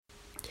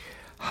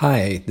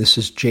Hi, this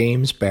is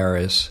James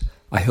Baraz.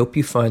 I hope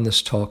you find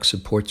this talk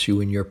supports you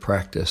in your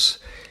practice.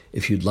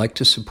 If you'd like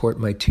to support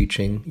my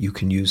teaching, you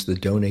can use the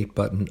donate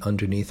button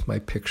underneath my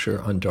picture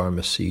on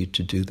Dharma Seed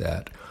to do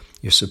that.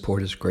 Your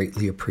support is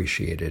greatly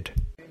appreciated.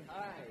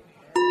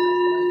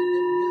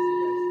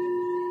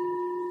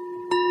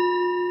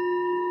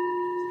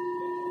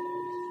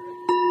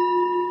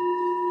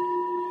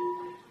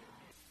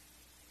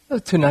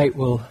 Tonight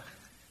we'll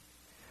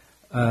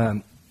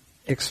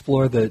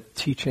explore the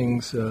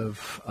teachings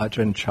of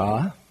Ajahn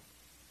Chah,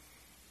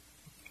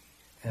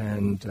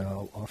 and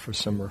I'll offer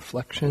some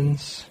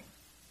reflections.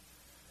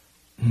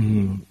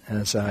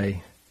 As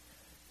I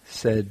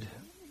said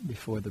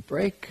before the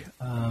break,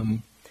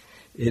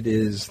 it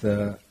is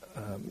the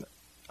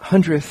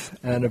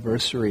 100th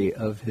anniversary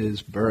of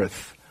his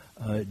birth,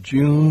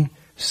 June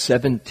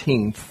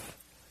 17th,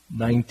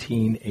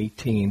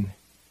 1918.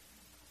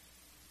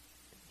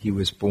 He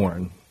was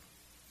born.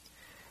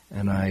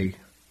 And I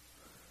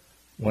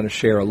want to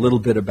share a little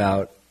bit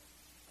about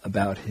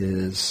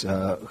his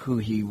who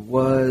he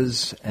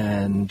was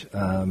and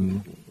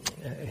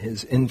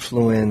his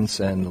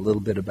influence, and a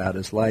little bit about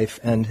his life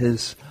and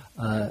his,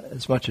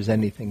 as much as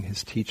anything,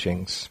 his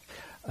teachings.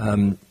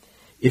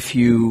 If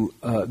you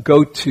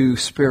go to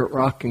Spirit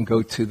Rock and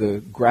go to the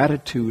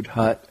Gratitude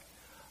Hut,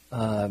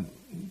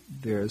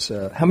 there's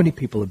how many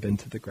people have been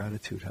to the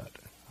Gratitude Hut?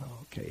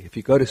 Okay, if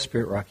you go to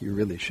Spirit Rock, you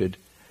really should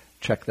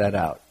check that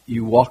out.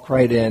 You walk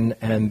right in,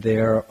 and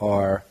there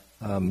are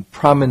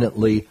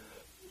prominently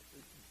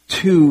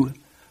two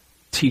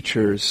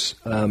teachers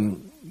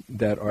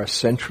that are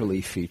centrally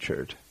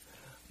featured,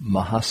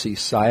 Mahasi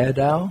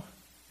Sayadaw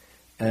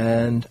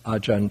and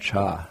Ajahn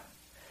Chah.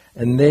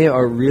 And they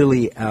are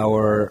really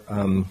our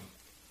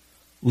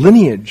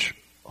lineage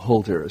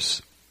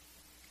holders.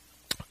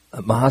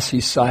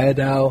 Mahasi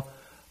Sayadaw,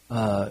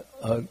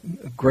 a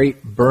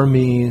great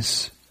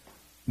Burmese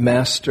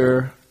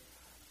master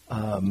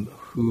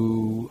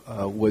who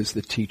was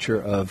the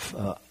teacher of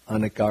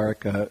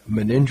Anagarika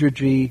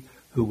Munindraji,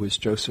 who was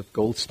Joseph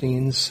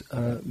Goldstein's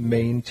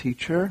main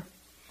teacher,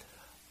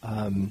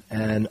 and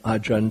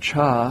Ajahn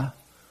Chah,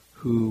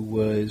 who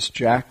was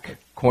Jack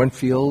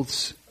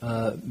Kornfield's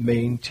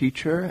main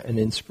teacher and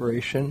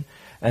inspiration,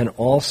 and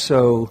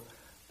also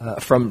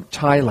from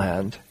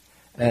Thailand,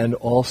 and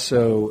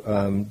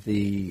also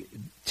the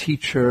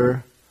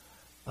teacher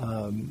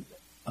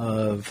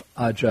of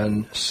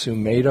Ajahn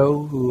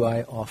Sumedho, who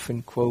I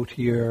often quote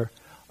here,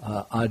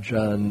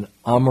 Ajahn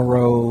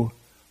Amaro,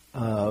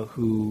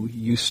 who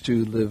used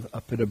to live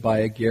up at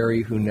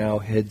Abhayagiri, who now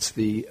heads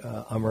the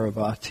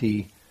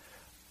Amaravati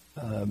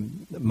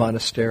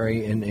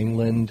monastery in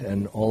England,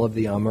 and all of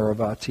the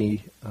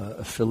Amaravati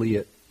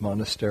affiliate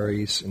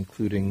monasteries,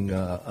 including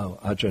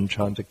Ajahn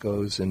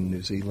Chandiko's in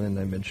New Zealand,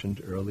 I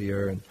mentioned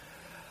earlier,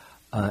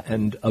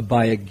 and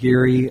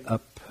Abhayagiri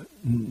up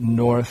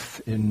north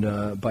in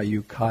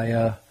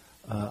Bayukaya.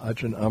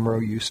 Ajahn Amaro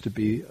used to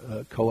be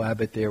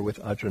cohabit there with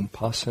Ajahn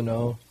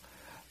Pasano.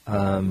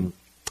 And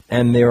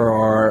there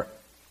are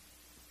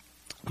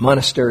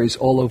monasteries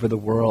all over the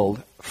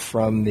world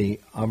from the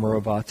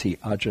Amaravati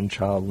Ajahn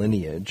Chah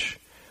lineage.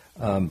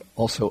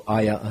 Also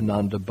Aya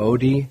Ananda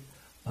Bodhi,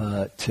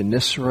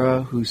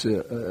 Tanisara, who's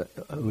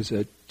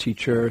a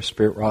teacher,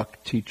 Spirit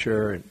Rock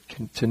teacher, and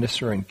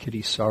Tanisara and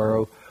Kitty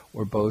Sorrow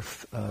were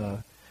both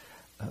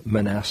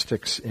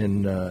monastics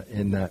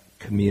in that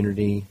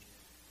community.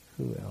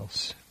 Who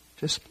else?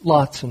 Just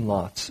lots and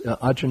lots.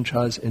 Ajahn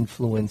Chah's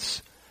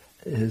influence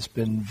has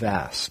been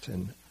vast,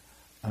 and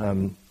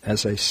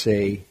as I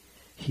say,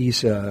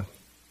 he's the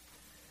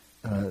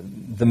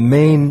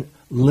main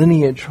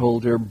lineage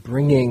holder,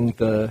 bringing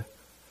the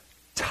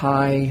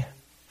Thai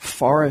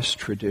forest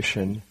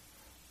tradition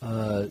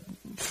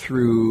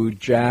through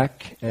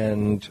Jack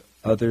and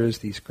others,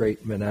 these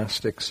great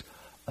monastics,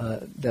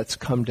 that's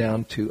come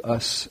down to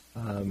us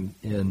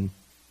in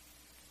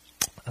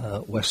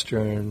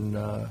Western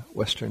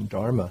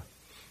Dharma.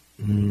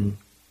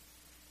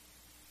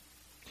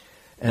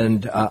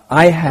 And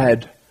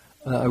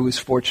I was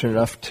fortunate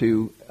enough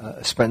to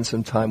spend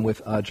some time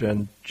with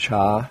Ajahn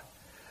Chah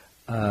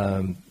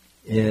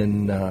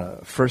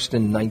first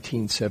in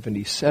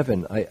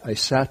 1977. I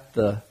sat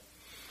the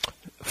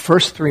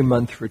first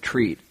 3-month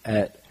retreat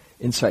at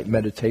Insight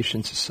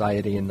Meditation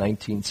Society in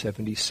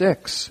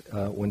 1976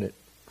 when it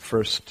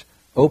first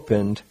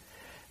opened,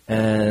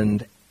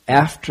 and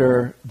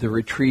after the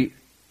retreat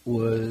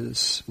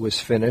was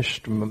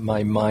finished,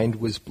 my mind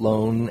was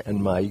blown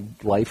and my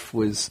life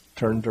was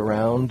turned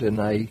around, and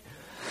I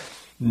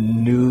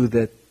knew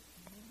that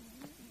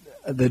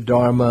the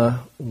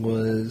Dharma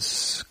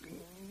was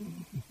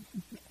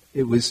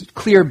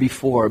clear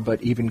before,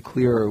 but even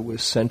clearer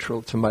was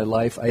central to my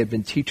life. I had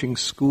been teaching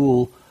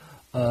school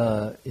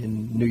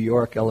in New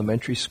York,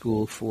 elementary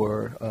school,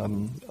 for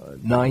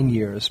 9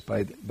 years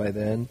by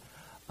then,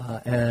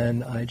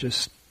 and I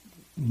just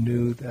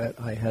knew that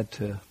I had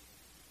to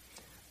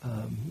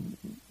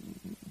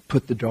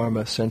put the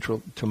Dharma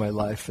central to my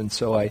life, and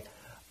so I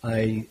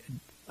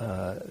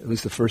it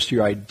was the first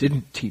year I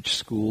didn't teach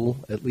school,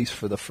 at least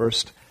for the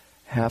first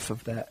half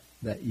of that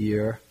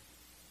year,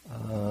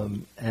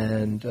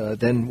 and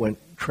then went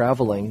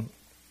traveling,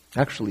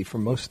 actually for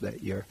most of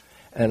that year.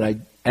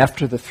 And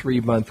after the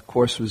 3-month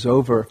course was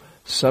over,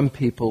 some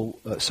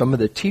of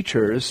the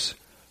teachers,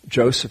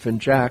 Joseph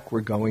and Jack,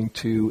 were going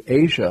to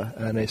Asia,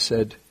 and I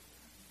said,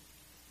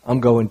 I'm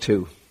going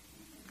too.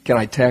 Can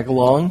I tag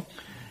along?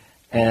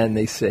 And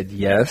they said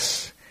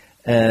yes.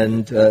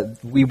 And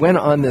we went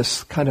on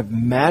this kind of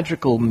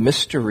magical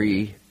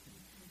mystery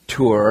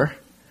tour.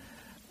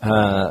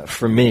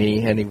 For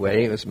me,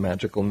 anyway, it was a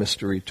magical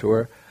mystery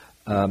tour.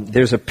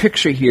 There's a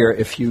picture here.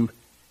 If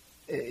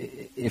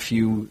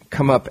you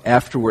come up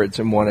afterwards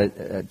and want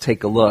to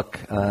take a look,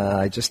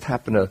 I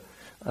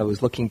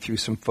was looking through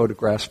some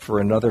photographs for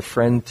another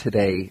friend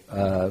today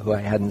who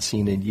I hadn't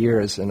seen in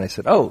years, and I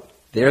said, oh,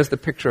 there's the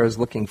picture I was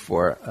looking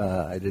for.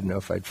 I didn't know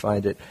if I'd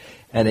find it.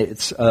 And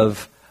it's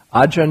of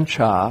Ajahn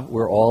Chah.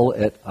 We're all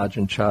at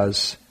Ajahn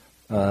Chah's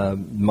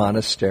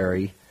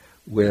monastery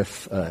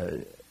with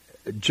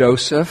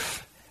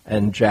Joseph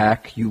and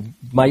Jack. You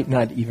might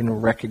not even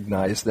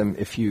recognize them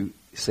if you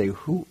say,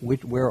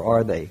 where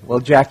are they? Well,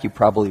 Jack, you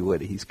probably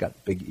would. He's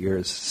got big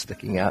ears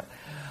sticking out.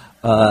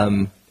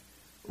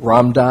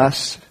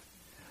 Ramdas,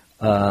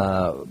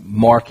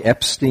 Mark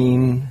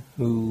Epstein,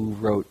 who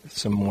wrote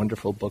some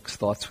wonderful books,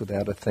 Thoughts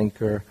Without a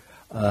Thinker.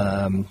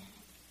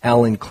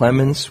 Alan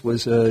Clements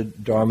was a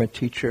Dharma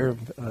teacher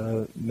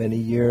many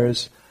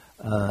years.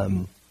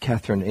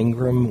 Catherine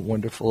Ingram,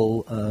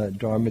 wonderful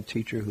Dharma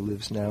teacher who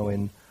lives now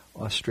in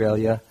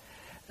Australia.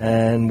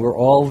 And we're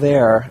all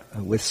there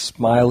with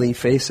smiley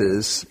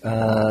faces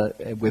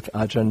with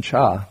Ajahn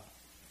Chah.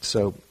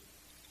 So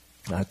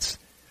that's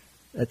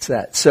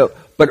that. So,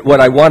 but what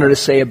I wanted to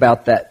say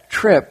about that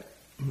trip,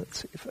 let's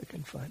see if I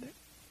can find it.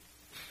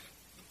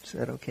 Is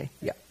that okay?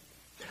 Yeah.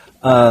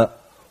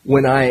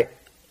 When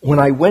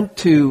I went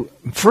to,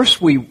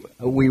 first we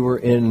were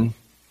in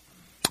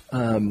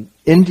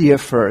India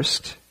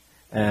first,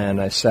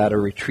 and I sat a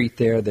retreat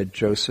there that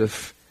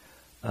Joseph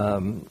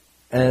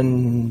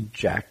and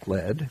Jack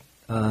led,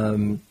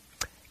 and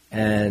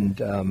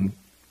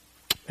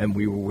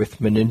we were with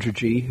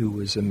Munindraji, who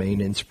was a main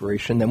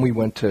inspiration. Then we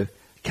went to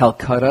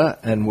Calcutta,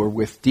 and we're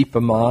with Dipa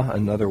Ma,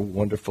 another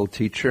wonderful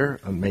teacher,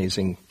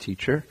 amazing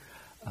teacher,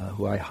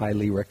 who I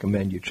highly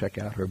recommend you check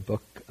out her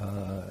book,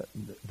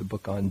 the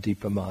book on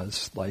Dipa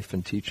Ma's life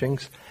and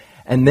teachings.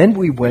 And then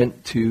we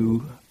went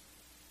to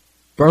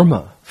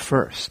Burma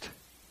first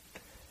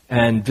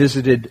and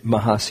visited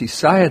Mahasi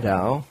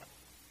Sayadaw.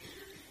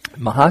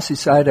 Mahasi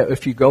Sayadaw,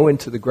 if you go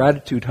into the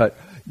Gratitude Hut,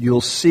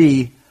 you'll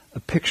see a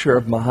picture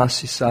of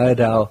Mahasi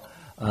Sayadaw.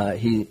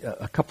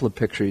 A couple of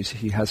pictures.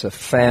 He has a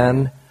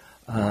fan,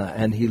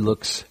 and he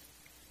looks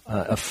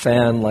a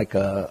fan like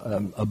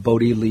a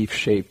Bodhi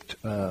leaf-shaped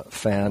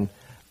fan.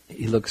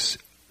 He looks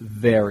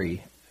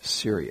very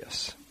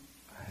serious.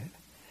 Right?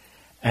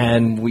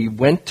 And we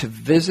went to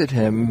visit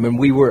him, and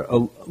we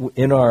were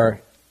in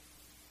our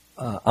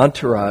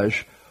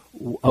entourage.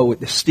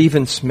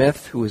 Stephen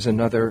Smith, who is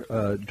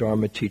another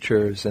Dharma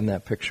teacher, is in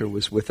that picture,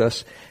 was with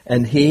us.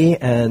 And he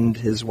and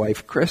his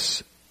wife,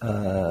 Chris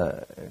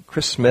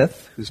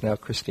Smith, who's now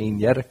Christine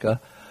Yedeka,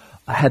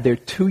 had their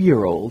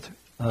 2-year-old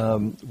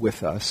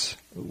with us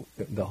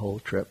the whole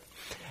trip.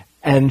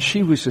 And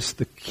she was just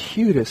the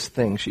cutest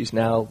thing. She's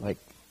now like,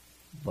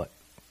 what?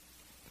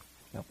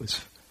 That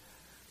was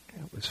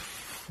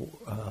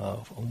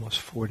almost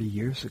 40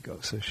 years ago.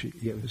 So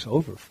it was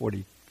over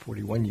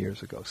 41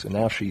 years ago. So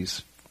now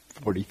she's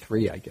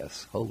 43, I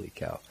guess. Holy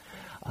cow.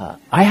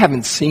 I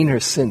haven't seen her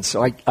since,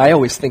 so I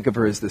always think of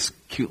her as this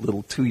cute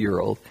little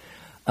 2-year-old.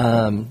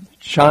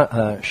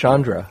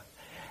 Chandra.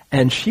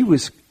 And she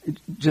was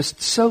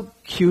just so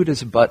cute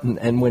as a button,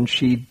 and when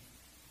she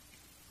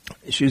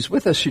was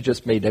with us, she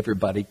just made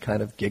everybody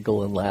kind of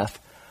giggle and laugh.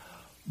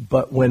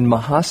 But when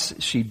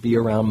she'd be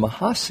around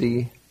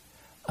Mahasi,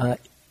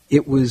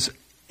 it was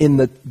in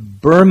the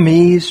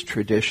Burmese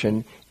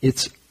tradition,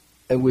 it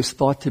was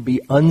thought to be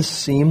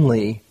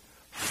unseemly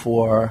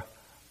for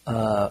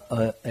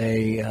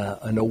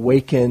an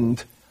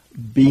awakened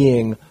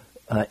being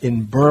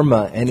in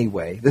Burma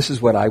anyway, this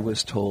is what I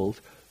was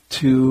told,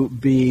 to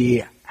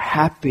be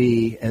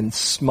happy and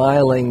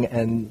smiling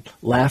and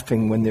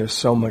laughing when there's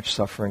so much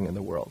suffering in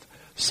the world.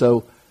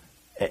 So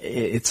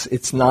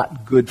it's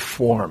not good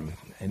form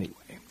anyway.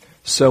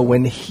 So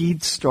when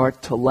he'd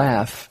start to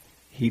laugh,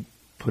 he'd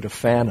put a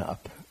fan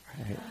up,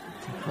 right,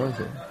 to close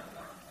it.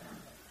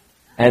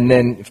 And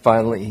then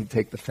finally he'd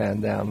take the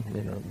fan down,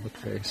 look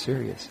very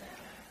serious.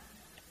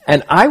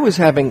 And I was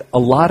having a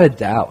lot of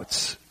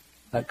doubts,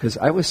 because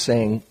I was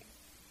saying,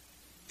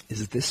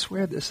 is this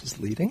where this is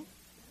leading?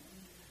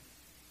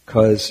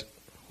 Because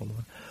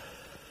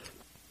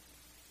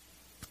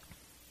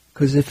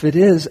if it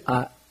is,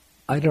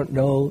 I don't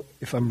know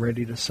if I'm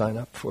ready to sign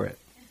up for it.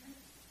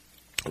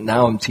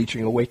 Now I'm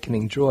teaching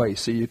Awakening Joy,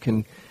 so you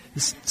can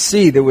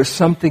see there was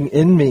something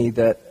in me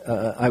that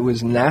I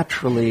was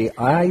naturally,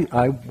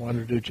 I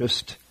wanted to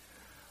just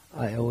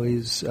I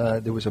always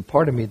there was a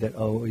part of me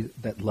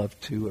that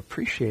loved to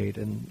appreciate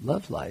and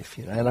love life,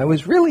 and I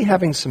was really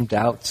having some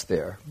doubts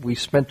there. We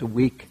spent a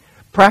week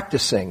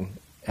practicing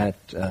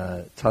at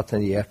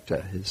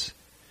Tataniekta, his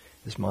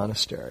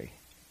monastery,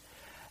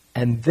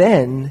 and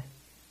then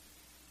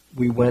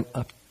we went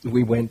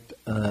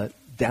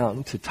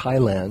down to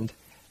Thailand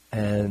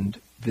and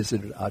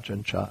visited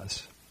Ajahn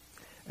Chah's,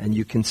 and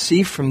you can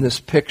see from this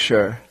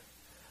picture,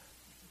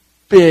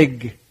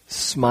 big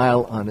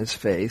smile on his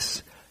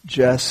face.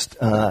 Just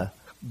a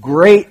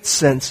great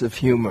sense of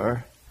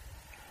humor,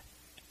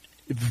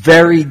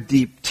 very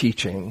deep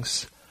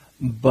teachings,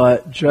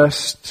 but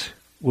just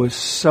was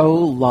so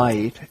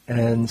light,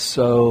 and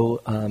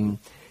so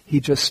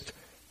he just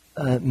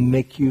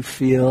make you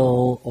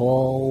feel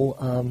all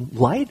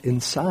light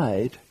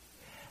inside.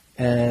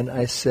 And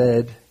I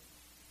said,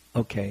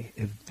 okay,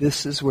 if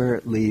this is where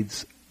it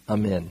leads,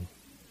 I'm in.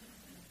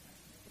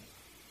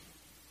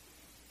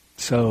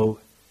 So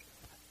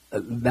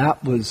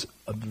that was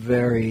a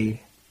very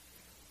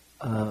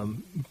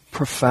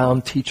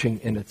profound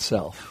teaching in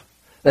itself.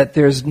 That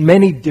there's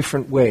many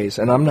different ways,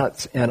 and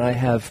Mahasi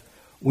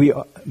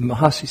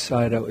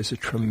Sayadaw is a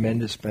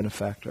tremendous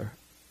benefactor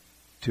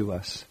to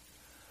us.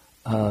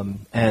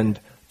 And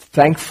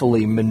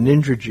thankfully,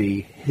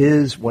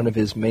 Munindraji, one of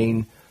his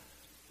main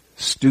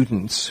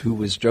students, who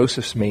was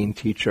Joseph's main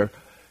teacher,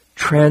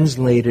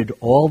 translated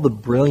all the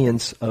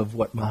brilliance of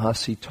what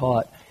Mahasi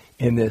taught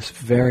in this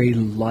very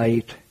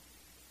light.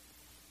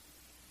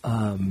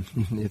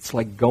 It's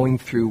like going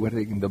through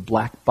the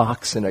black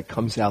box and it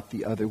comes out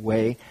the other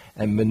way.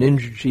 And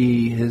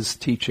Munindraji, his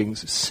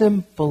teachings,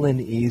 simple and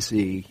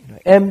easy,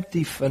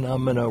 empty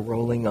phenomena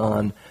rolling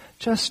on.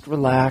 Just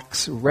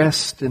relax,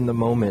 rest in the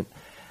moment.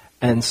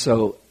 And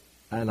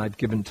I've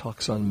given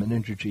talks on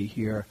Munindraji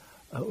here,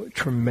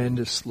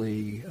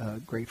 tremendously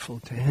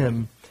grateful to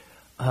him.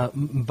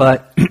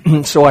 But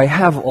so I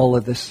have all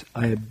of this,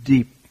 I have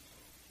deep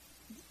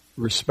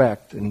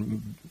respect,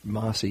 and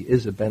Mahasi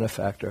is a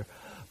benefactor.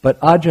 But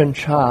Ajahn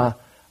Chah,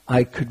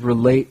 I could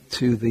relate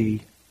to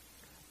the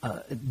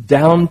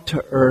down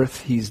to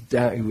earth. He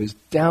was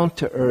down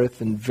to earth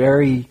and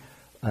very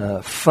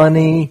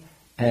funny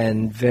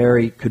and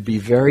could be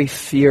very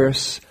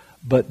fierce,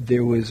 but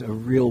there was a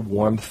real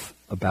warmth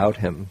about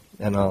him.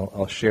 And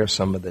I'll share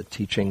some of the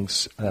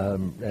teachings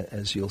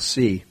as you'll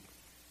see.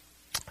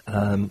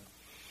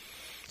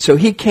 So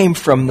he came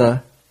from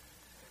the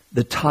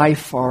Thai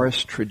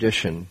forest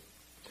tradition.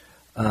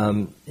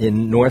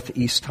 In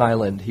northeast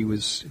Thailand. He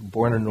was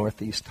born in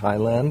northeast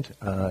Thailand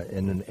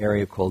in an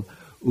area called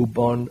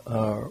Ubon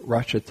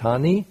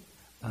Ratchathani,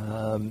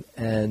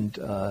 and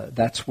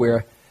that's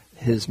where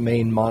his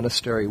main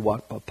monastery,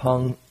 Wat Pah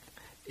Pong,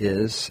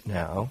 is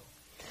now.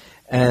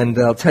 And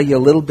I'll tell you a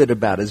little bit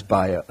about his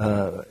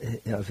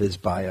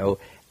bio.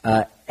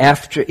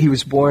 After he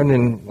was born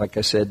in, like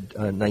I said,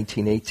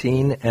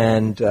 1918,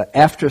 and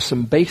after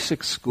some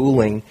basic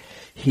schooling,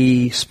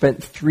 he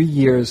spent 3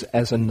 years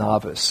as a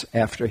novice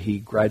after he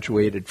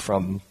graduated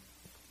from,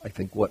 I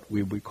think, what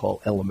we would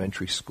call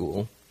elementary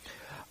school.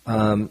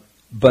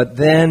 But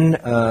then,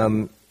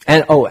 and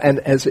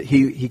as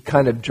he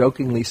kind of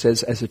jokingly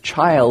says, as a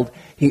child,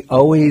 he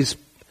always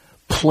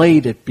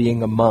played at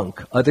being a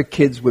monk. Other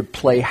kids would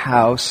play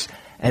house,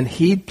 and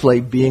he'd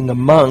play being a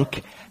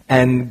monk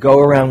and go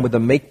around with a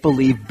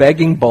make-believe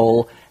begging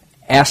bowl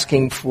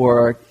asking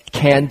for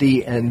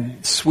candy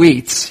and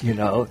sweets,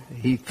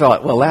 He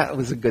thought, well, that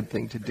was a good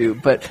thing to do.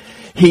 But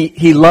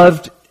he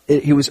loved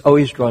it. He was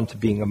always drawn to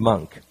being a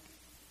monk.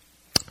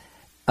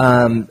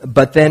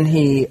 But then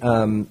he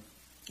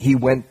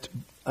went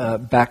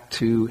back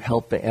to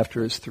help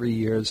after his 3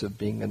 years of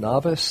being a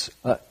novice.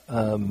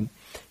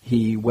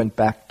 He went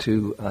back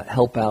to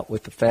help out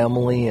with the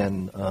family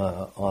and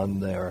on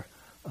their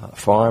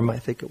farm, I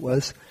think it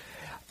was.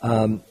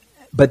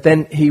 But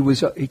then he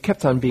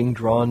kept on being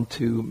drawn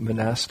to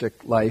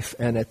monastic life,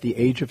 and at the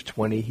age of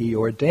 20, he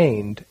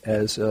ordained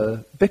as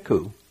a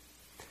bhikkhu,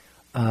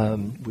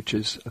 which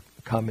is a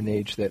common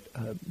age that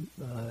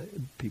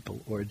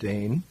people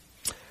ordain.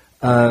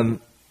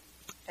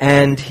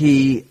 And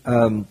he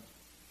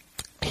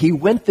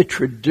went the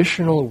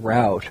traditional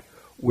route,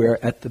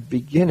 where at the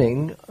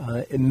beginning,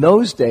 in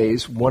those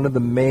days, one of the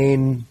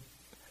main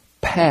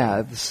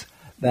paths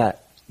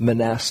that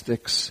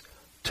monastics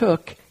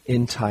took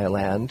in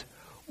Thailand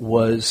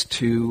was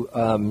to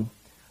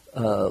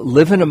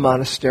live in a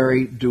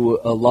monastery, do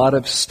a lot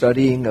of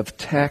studying of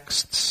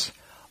texts,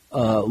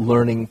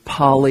 learning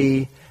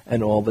Pali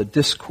and all the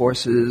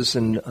discourses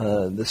and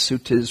the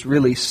suttas,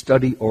 really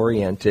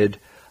study-oriented,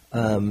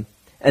 and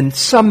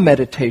some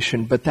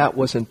meditation, but that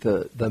wasn't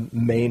the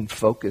main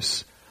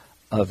focus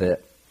of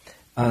it.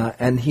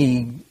 And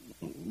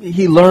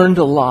he learned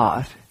a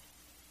lot,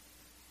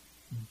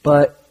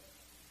 but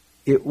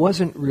it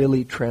wasn't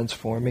really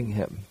transforming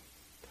him.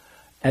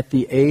 At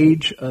the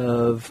age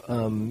of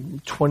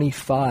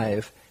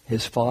 25,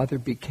 his father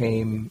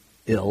became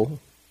ill,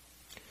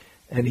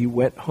 and he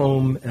went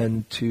home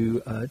and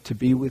to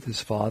be with his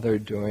father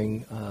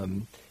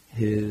during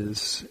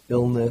his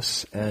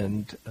illness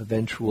and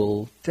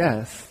eventual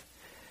death,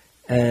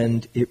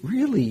 and it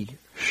really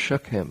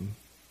shook him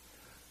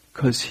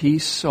because he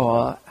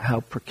saw how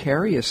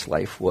precarious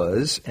life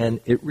was, and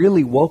it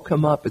really woke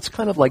him up. It's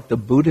kind of like the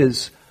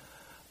Buddha's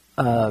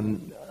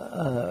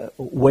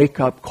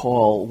wake-up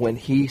call when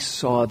he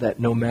saw that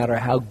no matter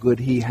how good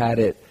he had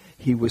it,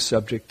 he was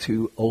subject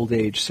to old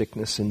age,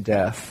 sickness, and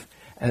death.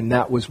 And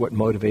that was what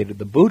motivated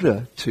the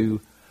Buddha to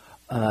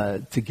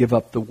give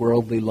up the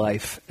worldly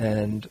life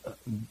and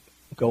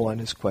go on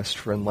his quest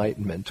for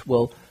enlightenment.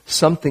 Well,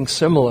 something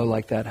similar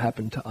like that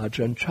happened to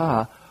Ajahn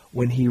Chah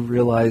when he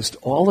realized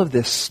all of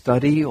this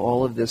study,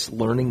 all of this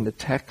learning the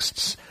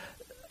texts,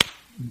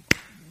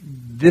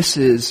 this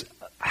is,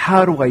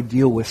 how do I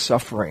deal with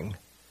suffering?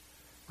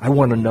 I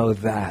want to know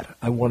that.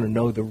 I want to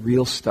know the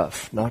real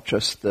stuff, not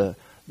just the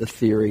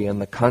theory and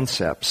the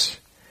concepts.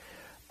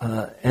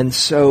 And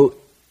so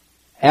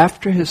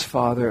after his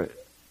father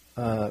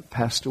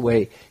passed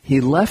away,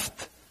 he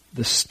left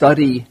the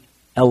study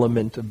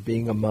element of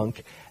being a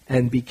monk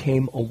and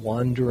became a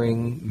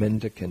wandering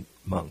mendicant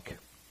monk,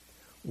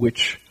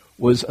 which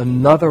was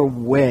another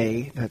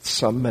way that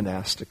some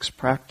monastics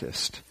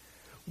practiced,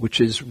 which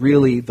is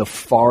really the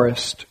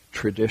forest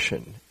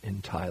tradition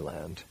in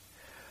Thailand.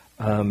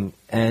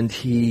 And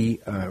he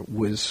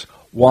was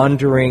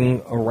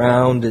wandering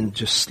around and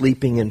just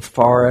sleeping in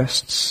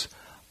forests,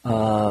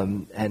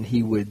 and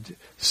he would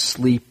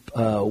sleep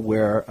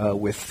where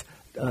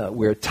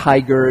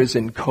tigers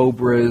and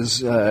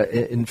cobras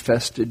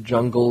infested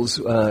jungles,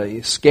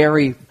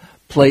 scary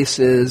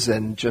places,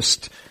 and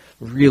just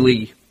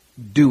really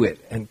do it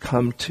and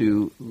come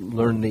to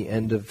learn the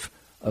end of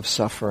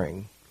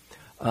suffering.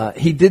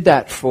 He did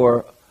that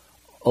for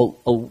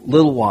a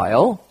little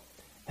while,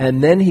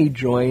 and then he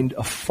joined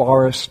a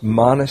forest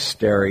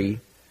monastery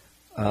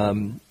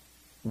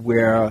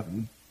where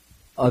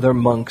other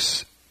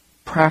monks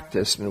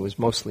practiced, and it was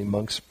mostly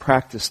monks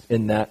practiced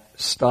in that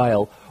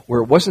style,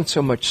 where it wasn't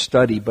so much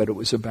study, but it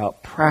was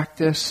about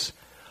practice,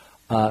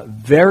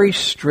 very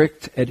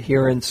strict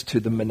adherence to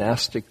the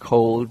monastic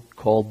code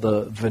called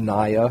the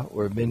Vinaya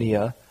or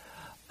Vinaya,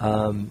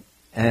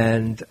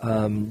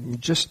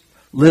 and just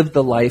lived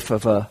the life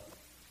of a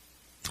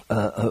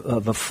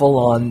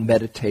full-on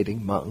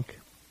meditating monk.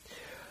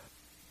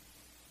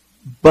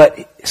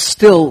 But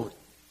still,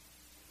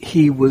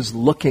 he was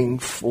looking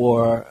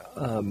for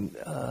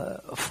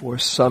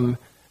some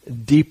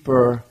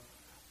deeper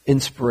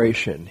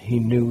inspiration. He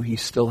knew he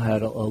still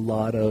had a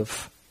lot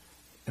of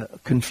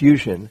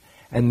confusion.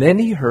 And then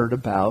he heard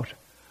about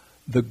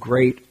the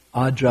great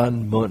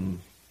Ajahn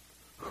Mun,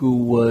 who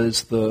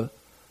was one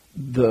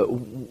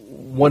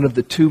of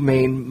the two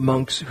main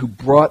monks who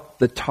brought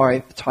the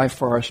Thai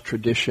forest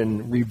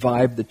tradition,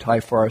 revived the Thai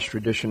forest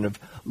tradition of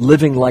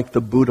living like the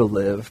Buddha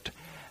lived.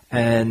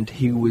 And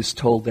he was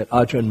told that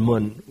Ajahn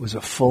Mun was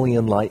a fully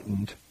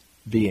enlightened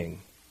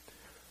being.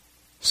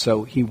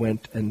 So he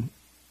went and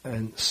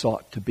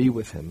sought to be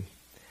with him,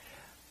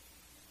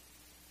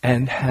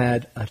 and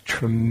had a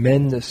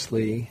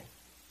tremendously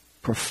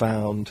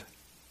profound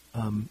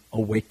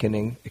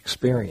awakening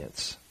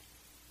experience.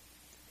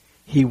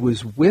 He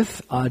was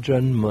with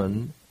Ajahn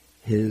Mun,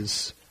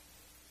 his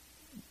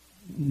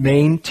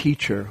main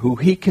teacher, who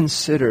he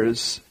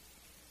considered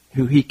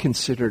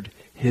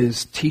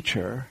his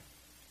teacher.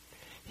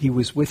 He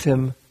was with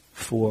him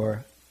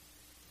for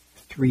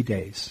 3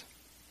 days.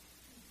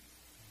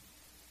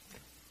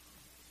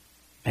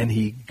 And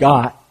he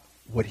got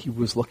what he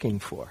was looking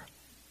for.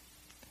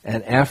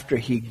 And after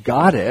he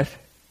got it,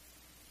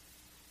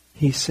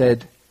 he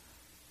said,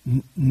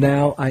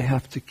 now I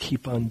have to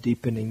keep on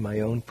deepening my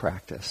own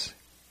practice.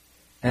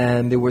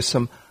 And there were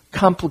some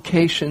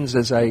complications,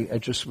 as I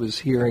just was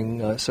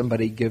hearing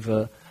somebody give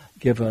a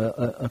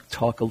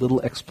talk, a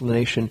little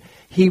explanation.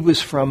 He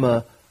was from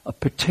a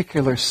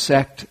particular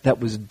sect that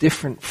was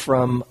different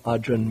from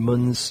Ajahn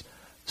Mun's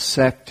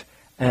sect,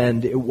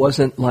 and it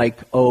wasn't like,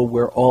 oh,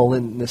 we're all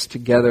in this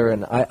together.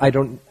 And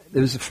it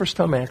was the first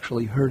time I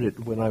actually heard it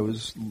when I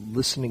was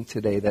listening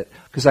today,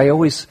 because I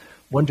always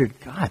wondered,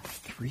 God,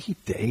 3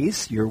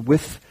 days? You're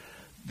with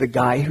the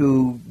guy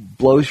who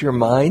blows your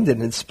mind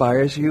and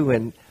inspires you,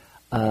 and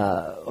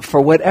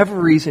for whatever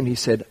reason, he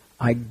said,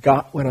 I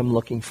got what I'm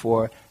looking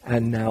for,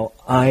 and now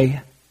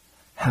I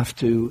have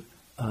to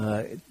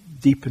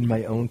deepen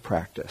my own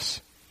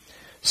practice.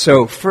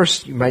 So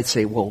first you might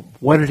say, well,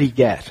 what did he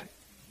get?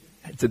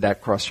 Did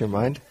that cross your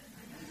mind?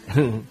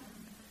 And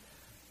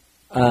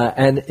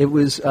it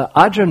was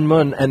Ajahn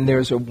Mun, and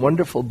there's a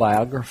wonderful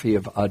biography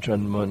of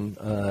Ajahn Mun.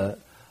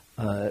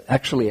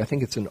 Actually, I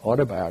think it's an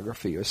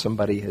autobiography, or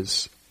somebody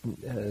has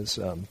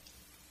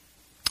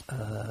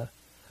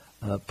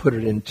put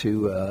it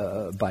into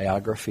a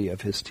biography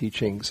of his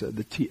teachings,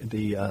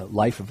 the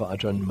life of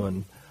Ajahn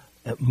Mun.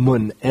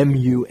 Mun,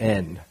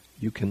 M-U-N.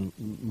 You can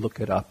look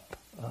it up.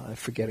 I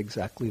forget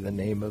exactly the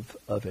name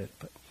of it.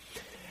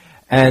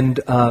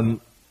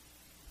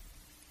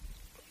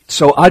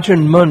 So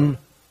Ajahn Mun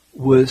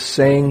was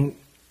saying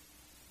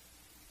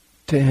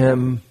to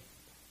him,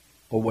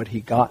 or what he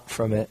got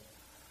from it,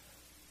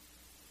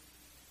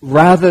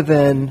 rather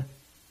than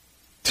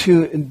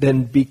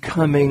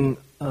becoming,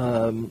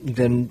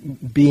 than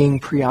being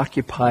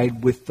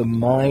preoccupied with the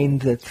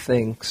mind that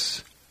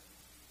thinks,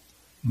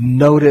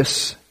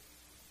 notice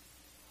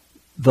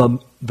the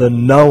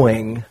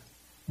knowing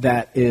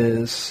that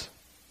is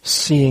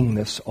seeing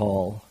this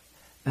all.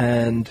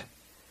 And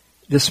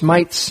this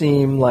might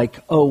seem like,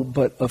 oh,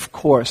 but of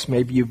course,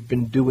 maybe you've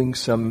been doing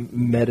some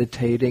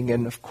meditating,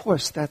 and of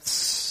course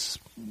that's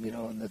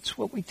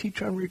what we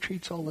teach on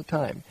retreats all the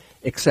time.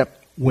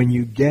 Except when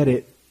you get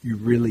it, you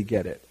really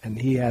get it. And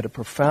he had a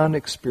profound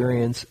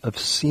experience of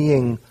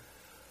seeing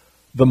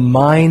the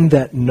mind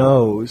that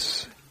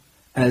knows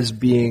as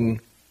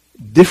being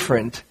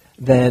different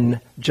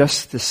than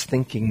just this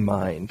thinking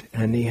mind.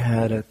 And he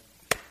had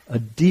a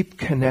deep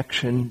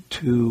connection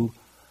to,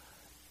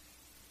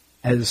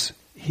 as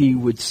he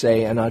would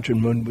say, and Ajahn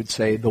Mun would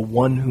say, the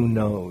one who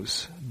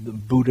knows, the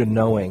Buddha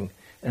knowing.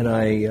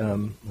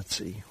 And let's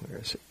see, where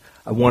is it?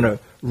 I want to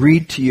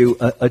read to you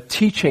a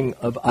teaching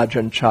of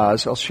Ajahn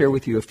Chah's. I'll share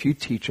with you a few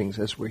teachings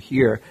as we're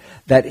here,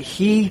 that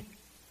he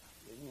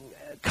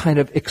kind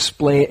of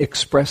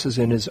expresses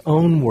in his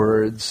own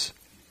words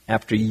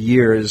after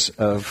years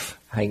of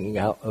hanging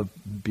out, of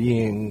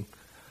being,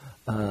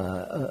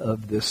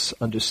 of this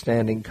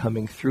understanding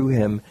coming through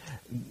him.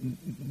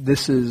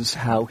 This is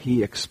how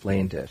he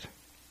explained it.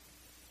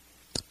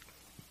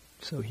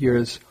 So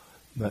here's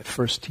my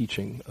first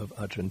teaching of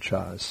Ajahn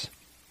Chah's.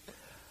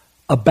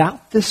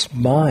 About this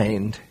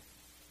mind,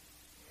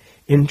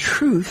 in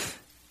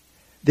truth,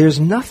 there's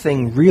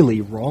nothing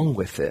really wrong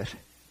with it.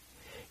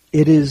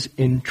 It is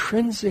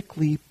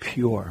intrinsically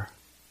pure.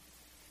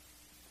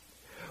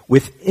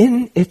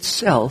 Within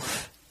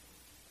itself,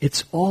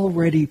 it's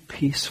already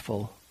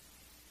peaceful.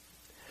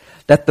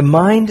 That the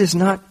mind is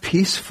not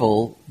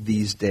peaceful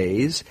these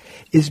days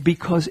is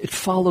because it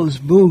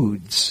follows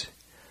moods.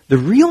 The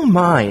real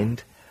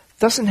mind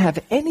doesn't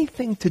have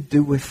anything to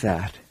do with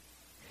that.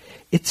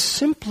 It's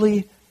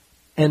simply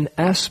an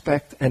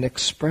aspect, an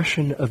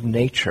expression of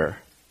nature.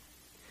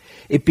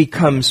 It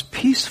becomes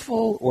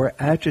peaceful or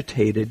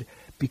agitated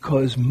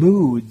because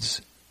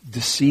moods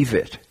deceive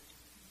it.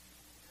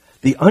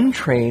 The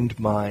untrained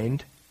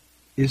mind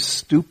is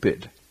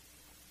stupid.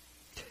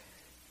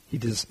 He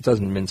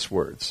doesn't mince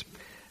words.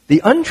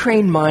 The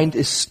untrained mind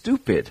is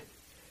stupid.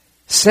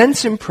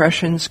 Sense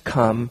impressions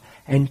come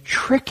and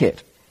trick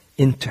it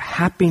into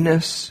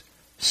happiness,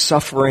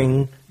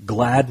 suffering,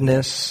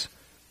 gladness,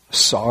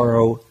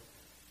 sorrow.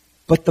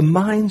 But the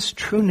mind's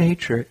true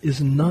nature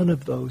is none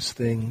of those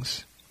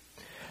things.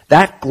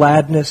 That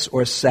gladness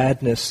or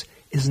sadness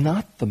is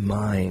not the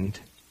mind,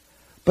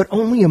 but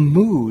only a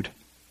mood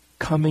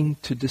coming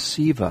to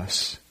deceive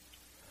us.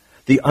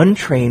 The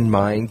untrained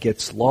mind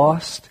gets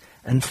lost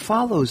and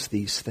follows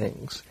these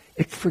things.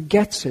 It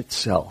forgets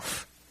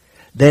itself.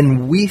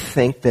 Then we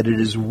think that it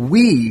is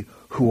we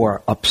who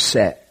are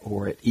upset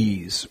or at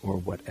ease or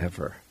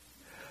whatever.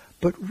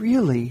 But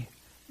really,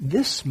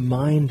 this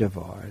mind of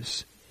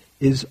ours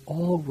is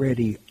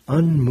already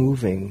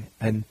unmoving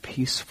and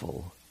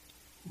peaceful,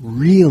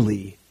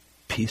 really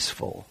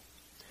peaceful.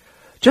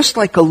 Just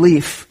like a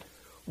leaf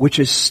which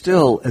is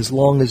still as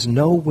long as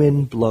no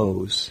wind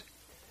blows.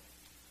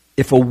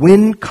 If a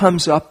wind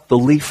comes up, the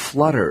leaf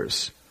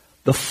flutters.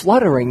 The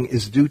fluttering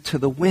is due to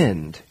the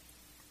wind.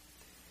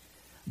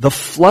 The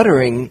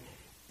fluttering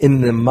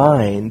in the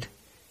mind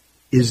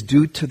is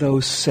due to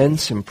those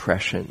sense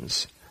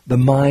impressions. The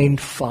mind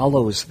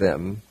follows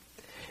them.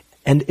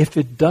 And if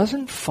it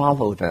doesn't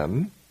follow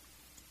them,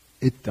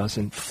 it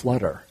doesn't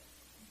flutter.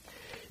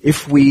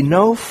 If we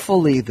know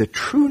fully the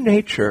true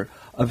nature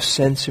of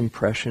sense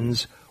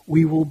impressions,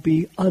 we will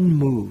be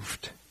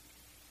unmoved.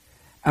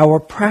 Our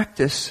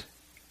practice,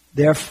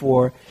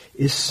 therefore,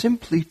 is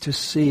simply to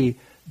see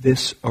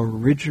this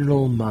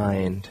original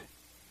mind.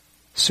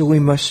 So we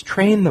must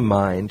train the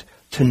mind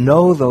to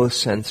know those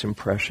sense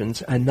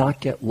impressions and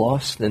not get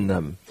lost in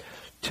them,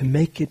 to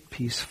make it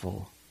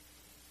peaceful.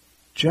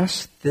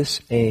 Just this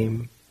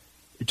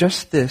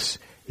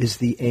is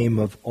the aim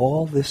of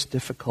all this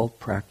difficult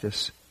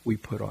practice we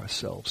put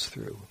ourselves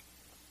through.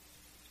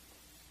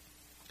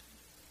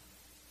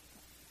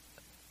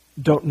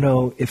 Don't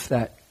know if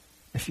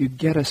you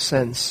get a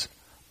sense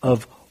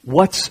of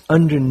what's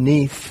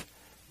underneath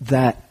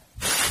that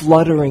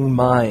fluttering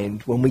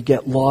mind when we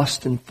get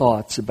lost in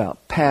thoughts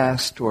about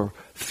past or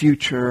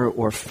future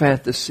or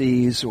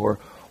fantasies or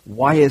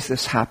why is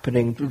this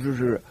happening?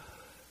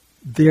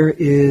 There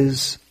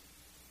is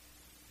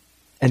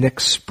an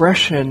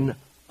expression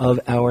of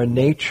our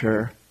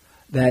nature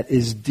that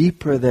is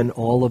deeper than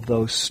all of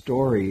those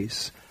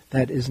stories,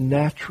 that is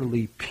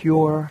naturally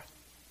pure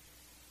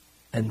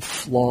and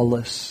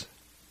flawless,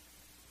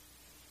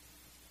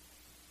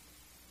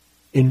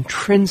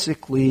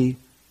 intrinsically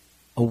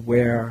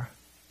aware,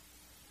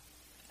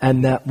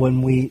 and that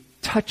when we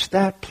touch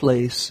that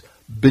place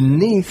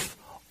beneath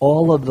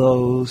all of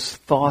those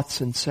thoughts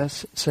and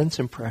sense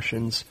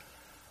impressions,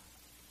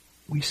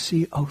 we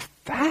see, oh,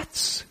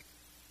 that's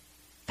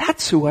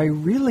who I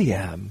really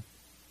am.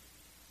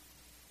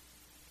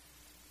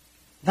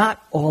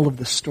 not all of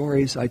the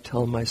stories I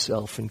tell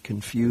myself and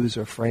confuse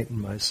or frighten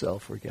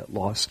myself or get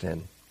lost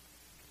in.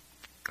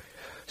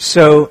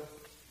 So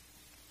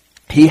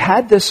he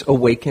had this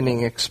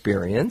awakening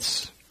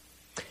experience,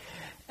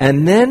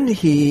 and then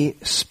he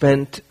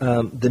spent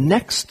the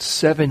next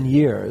 7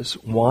 years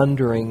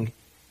wandering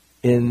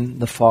in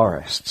the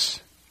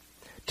forests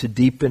to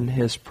deepen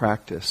his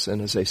practice.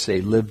 And as I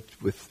say,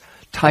 lived with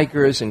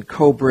tigers and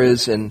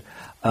cobras and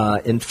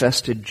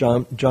infested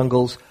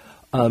jungles,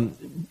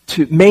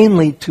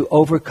 mainly to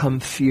overcome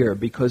fear,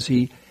 because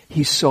he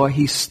saw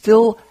he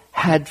still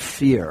had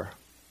fear.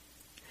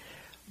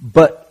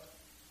 But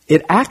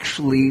it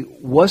actually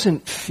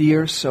wasn't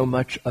fear so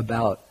much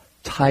about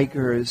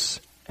tigers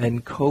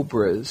and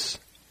cobras.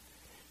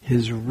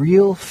 His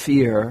real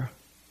fear,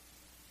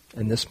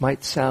 and this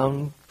might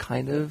sound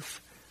kind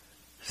of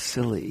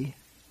silly,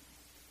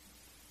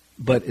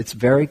 but it's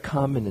very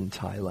common in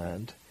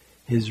Thailand,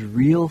 his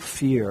real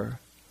fear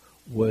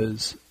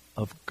was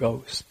of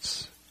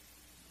ghosts.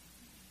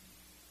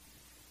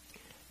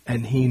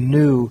 And he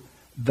knew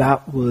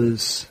that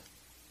was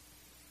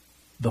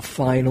the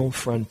final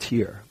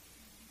frontier.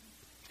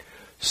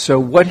 So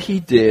what he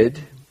did,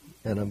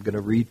 and I'm going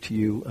to read to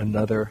you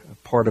another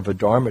part of a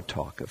Dharma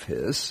talk of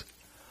his,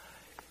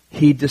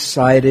 he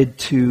decided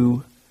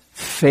to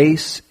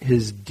face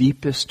his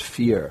deepest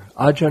fear.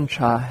 Ajahn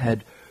Chah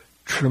had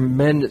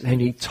tremendous, and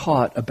he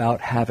taught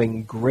about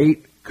having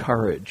great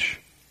courage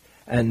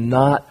and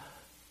not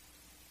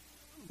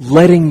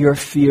letting your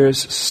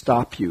fears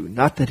stop you.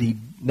 Not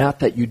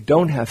that you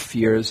don't have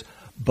fears,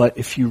 but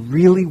if you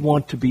really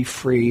want to be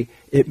free,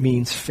 it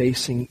means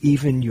facing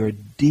even your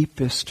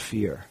deepest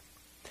fear.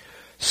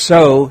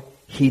 So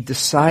he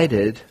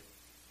decided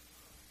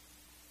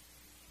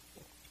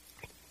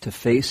to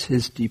face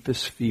his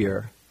deepest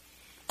fear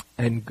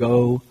and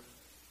go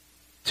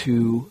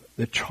to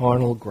the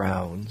charnel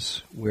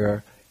grounds,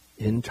 where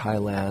in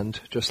Thailand,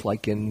 just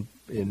like in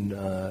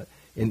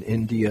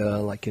India,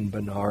 like in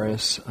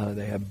Benares,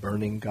 they have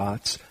burning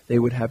ghats. They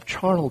would have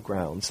charnel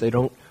grounds. They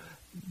don't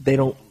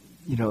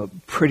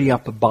pretty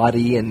up a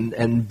body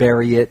and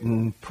bury it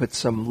and put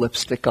some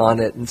lipstick on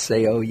it and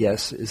say, oh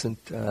yes,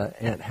 isn't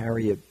Aunt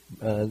Harriet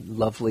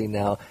lovely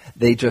now?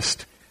 They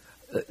just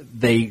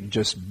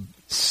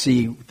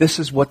see this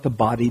is what the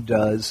body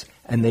does,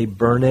 and they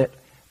burn it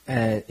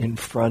in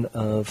front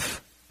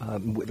of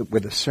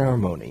with a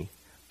ceremony.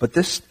 But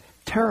this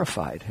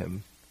terrified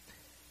him,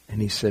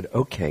 and he said,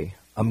 okay,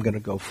 I'm going to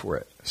go for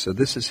it. So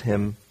this is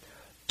him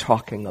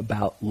talking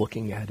about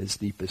looking at his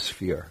deepest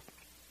fear.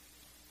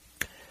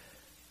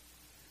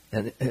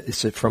 And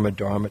it's from a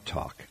Dharma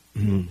talk.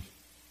 Mm-hmm.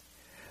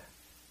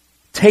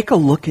 Take a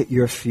look at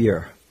your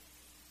fear.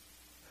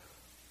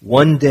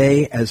 One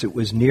day, as it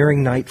was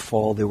nearing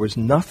nightfall, there was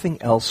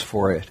nothing else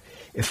for it.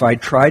 If I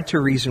tried to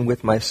reason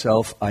with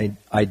myself,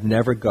 I'd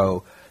never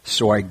go.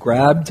 So I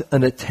grabbed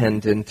an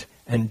attendant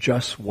and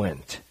just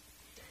went.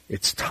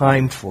 It's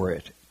time for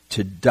it,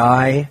 to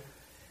die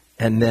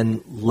and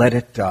then let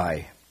it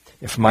die.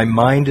 If my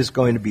mind is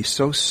going to be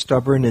so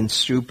stubborn and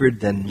stupid,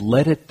 then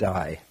let it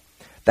die.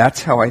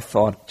 That's how I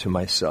thought to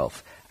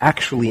myself.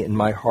 Actually, in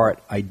my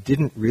heart, I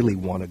didn't really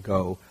want to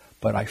go,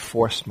 but I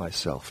forced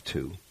myself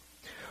to.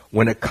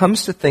 When it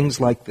comes to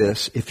things like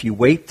this, if you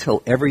wait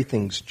till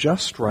everything's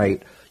just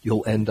right,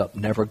 you'll end up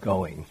never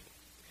going.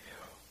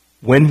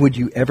 When would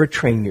you ever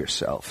train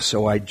yourself?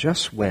 So I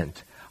just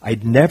went.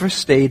 I'd never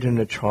stayed in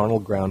a charnel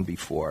ground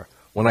before.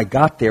 When I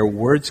got there,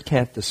 words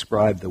can't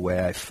describe the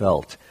way I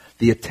felt.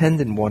 The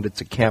attendant wanted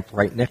to camp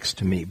right next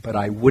to me, but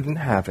I wouldn't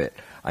have it.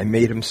 I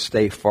made him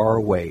stay far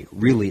away.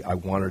 Really, I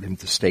wanted him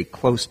to stay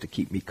close to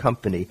keep me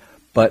company,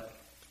 but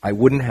I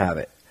wouldn't have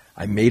it.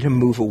 I made him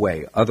move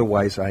away.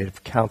 Otherwise, I'd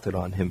have counted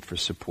on him for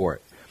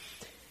support.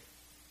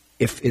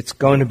 If it's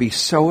going to be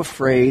so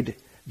afraid,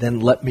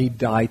 then let me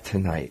die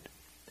tonight.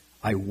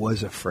 I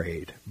was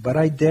afraid, but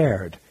I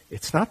dared.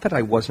 It's not that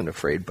I wasn't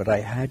afraid, but I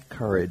had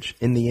courage.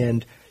 In the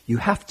end, you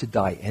have to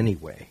die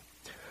anyway.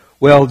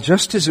 Well,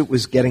 just as it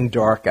was getting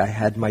dark, I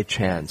had my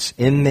chance.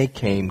 In they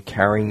came,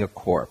 carrying a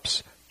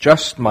corpse.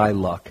 Just my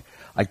luck.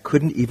 I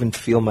couldn't even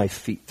feel my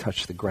feet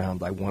touch the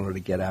ground. I wanted to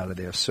get out of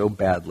there so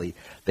badly.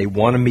 They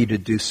wanted me to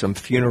do some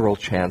funeral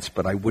chants,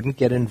 but I wouldn't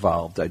get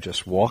involved. I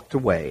just walked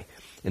away.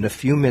 In a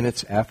few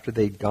minutes after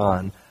they'd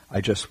gone,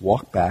 I just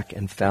walked back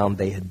and found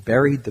they had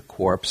buried the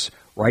corpse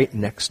right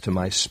next to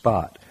my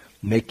spot,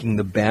 making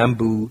the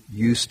bamboo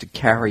used to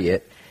carry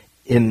it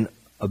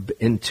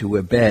into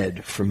a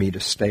bed for me to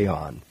stay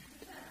on.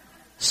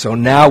 So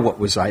now what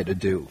was I to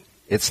do?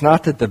 It's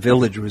not that the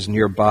village was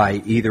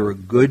nearby, either a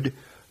good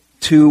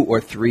 2 or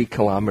 3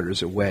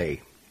 kilometers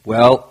away.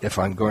 Well, if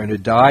I'm going to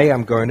die,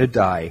 I'm going to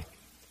die.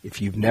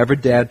 If you've never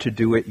dared to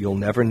do it, you'll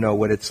never know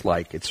what it's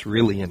like. It's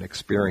really an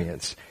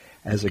experience.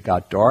 As it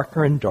got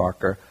darker and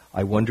darker,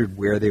 I wondered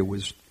where there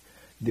was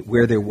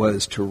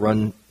to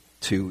run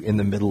to in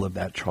the middle of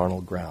that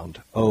charnel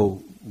ground.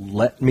 Oh,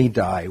 let me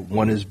die.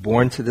 One is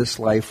born to this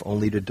life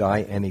only to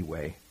die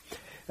anyway.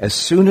 As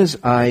soon as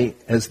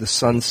the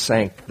sun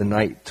sank, the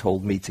night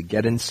told me to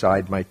get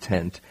inside my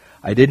tent.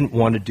 I didn't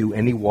want to do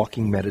any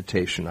walking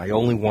meditation. I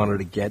only wanted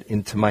to get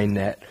into my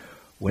net.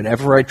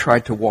 Whenever I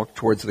tried to walk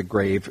towards the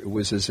grave, it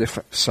was as if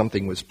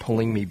something was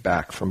pulling me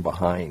back from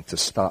behind to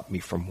stop me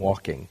from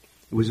walking.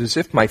 It was as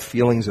if my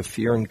feelings of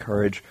fear and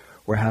courage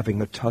were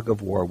having a tug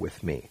of war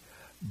with me.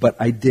 But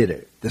I did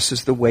it. This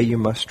is the way you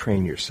must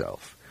train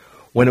yourself.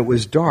 When it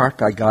was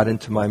dark, I got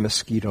into my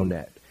mosquito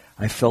net.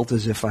 I felt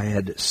as if I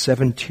had a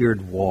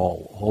 7-tiered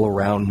wall all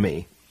around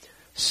me.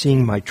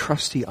 Seeing my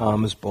trusty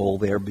alms bowl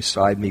there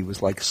beside me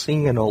was like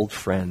seeing an old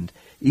friend.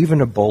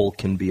 Even a bowl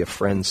can be a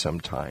friend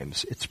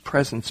sometimes. Its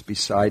presence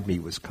beside me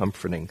was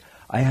comforting.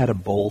 I had a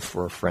bowl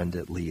for a friend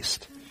at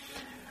least.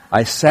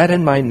 I sat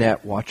in my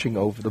net watching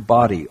over the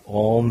body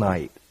all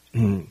night.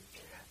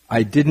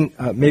 I didn't.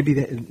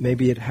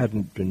 Maybe it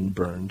hadn't been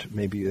burned.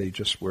 Maybe they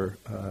just were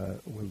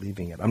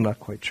leaving it. I'm not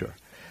quite sure.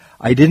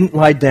 I didn't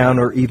lie down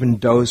or even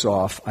doze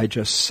off. I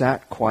just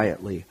sat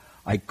quietly.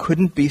 I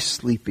couldn't be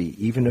sleepy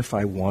even if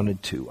I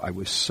wanted to. I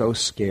was so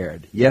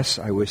scared. Yes,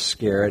 I was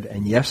scared,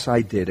 and yes,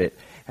 I did it.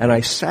 And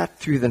I sat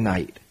through the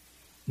night.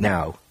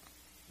 Now,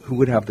 who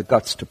would have the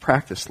guts to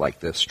practice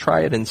like this?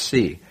 Try it and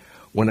see.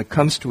 When it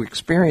comes to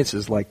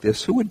experiences like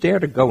this, who would dare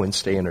to go and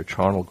stay in a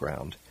charnel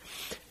ground?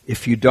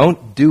 If you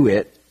don't do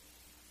it,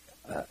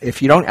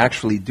 if you don't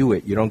actually do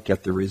it, you don't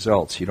get the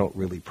results. You don't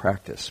really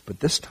practice. But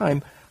this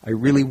time, I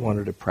really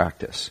wanted to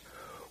practice.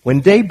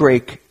 When day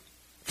broke,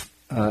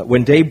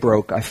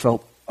 I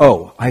felt,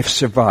 oh, I've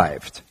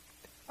survived.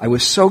 I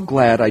was so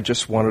glad I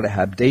just wanted to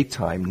have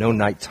daytime, no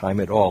nighttime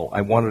at all. I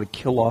wanted to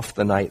kill off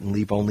the night and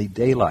leave only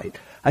daylight.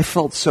 I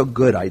felt so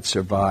good I'd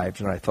survived,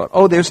 and I thought,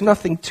 oh, there's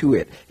nothing to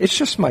it. It's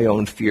just my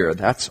own fear,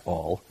 that's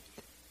all.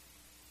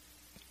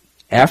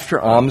 After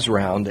alms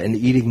round and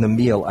eating the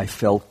meal, I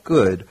felt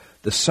good.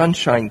 The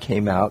sunshine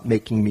came out,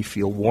 making me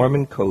feel warm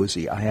and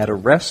cozy. I had a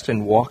rest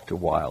and walked a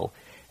while,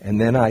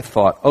 and then I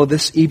thought, oh,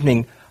 this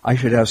evening I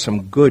should have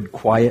some good,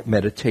 quiet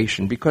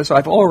meditation, because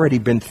I've already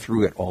been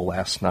through it all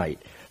last night.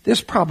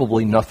 There's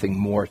probably nothing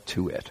more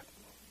to it.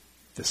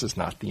 This is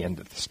not the end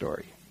of the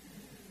story.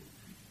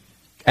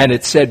 And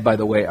it said, by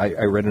the way,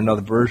 I read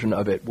another version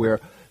of it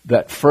where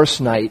that first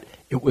night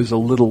it was a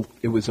little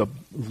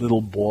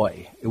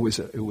boy. It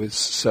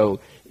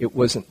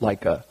wasn't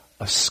like a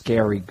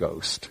scary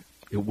ghost.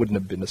 It wouldn't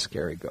have been a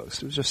scary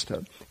ghost.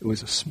 It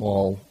was a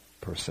small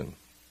person.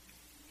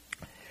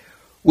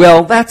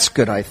 Well, that's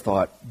good, I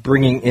thought.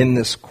 Bringing in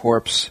this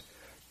corpse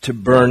to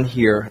burn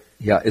here,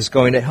 is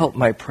going to help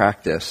my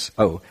practice.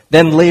 Oh,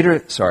 then later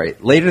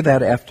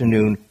that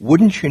afternoon,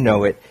 wouldn't you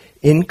know it,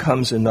 in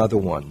comes another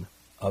one,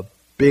 a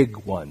big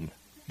one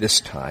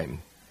this time.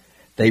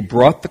 They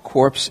brought the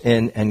corpse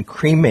in and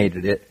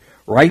cremated it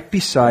right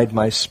beside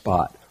my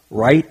spot,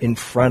 right in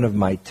front of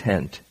my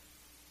tent.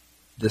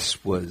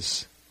 This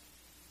was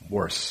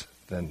worse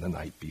than the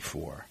night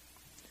before.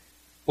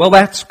 Well,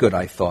 that's good,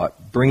 I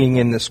thought. Bringing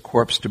in this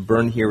corpse to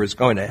burn here is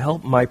going to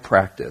help my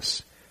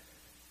practice.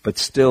 But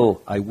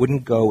still, I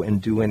wouldn't go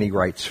and do any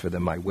rites for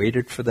them. I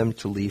waited for them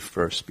to leave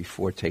first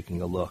before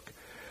taking a look.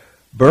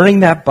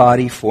 Burning that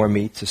body for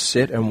me to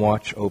sit and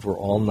watch over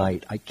all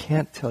night, I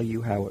can't tell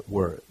you how it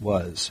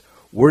was.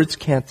 Words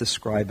can't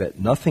describe it.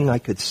 Nothing I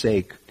could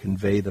say could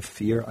convey the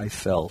fear I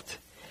felt.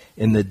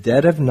 In the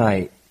dead of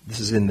night,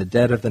 this is in the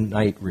dead of the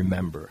night,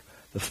 remember,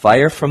 the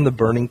fire from the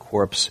burning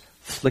corpse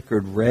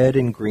flickered red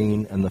and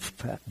green, and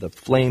the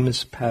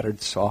flames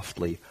pattered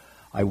softly.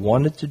 I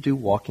wanted to do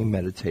walking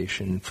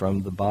meditation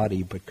from the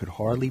body, but could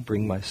hardly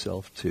bring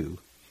myself to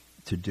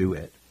do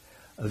it.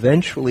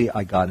 Eventually,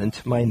 I got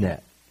into my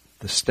net.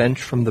 The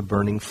stench from the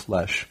burning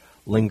flesh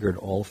lingered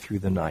all through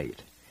the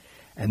night.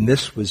 And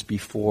this was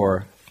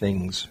before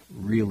things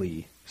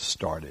really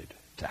started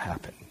to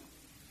happen.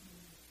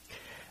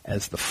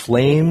 As the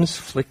flames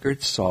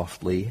flickered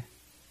softly,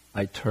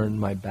 I turned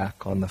my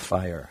back on the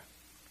fire.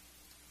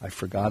 I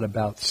forgot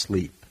about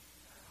sleep.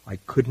 I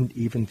couldn't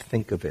even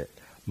think of it.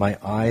 My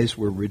eyes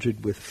were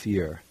rigid with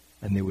fear,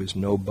 and there was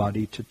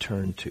nobody to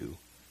turn to.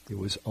 There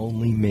was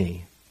only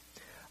me.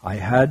 I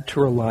had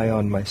to rely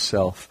on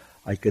myself.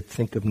 I could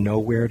think of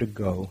nowhere to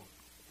go.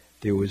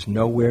 There was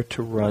nowhere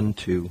to run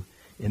to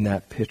in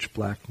that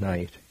pitch-black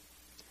night.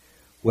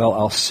 Well,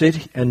 I'll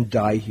sit and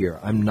die here.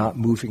 I'm not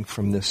moving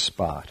from this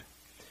spot.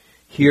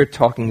 Here,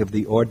 talking of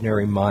the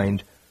ordinary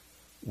mind,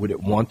 would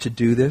it want to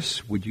do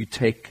this? Would it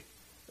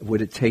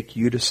take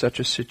you to such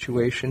a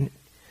situation?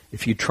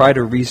 If you try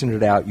to reason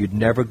it out, you'd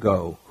never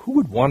go. Who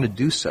would want to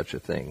do such a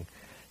thing?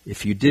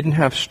 If you didn't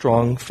have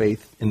strong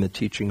faith in the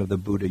teaching of the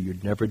Buddha,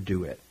 you'd never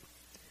do it.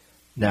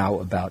 Now,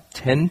 about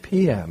 10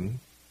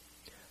 p.m.,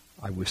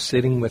 I was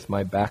sitting with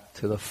my back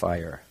to the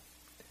fire.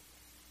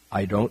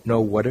 I don't know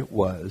what it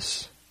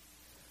was,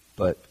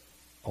 but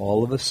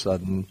all of a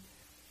sudden,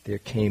 there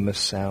came a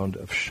sound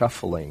of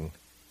shuffling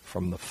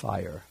from the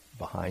fire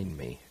behind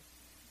me.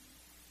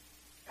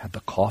 Had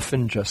the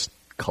coffin just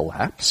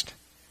collapsed?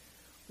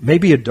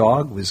 Maybe a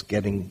dog was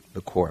getting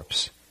the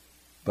corpse,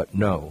 but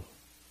no.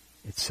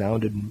 It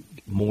sounded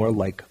more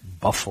like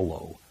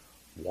buffalo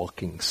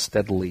walking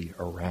steadily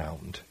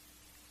around.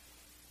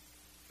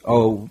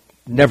 Oh,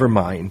 never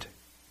mind.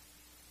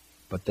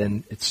 but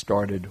then it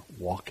started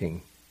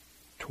walking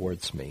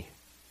towards me,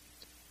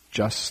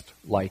 just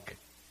like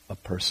a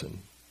person.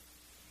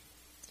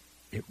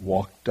 It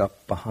walked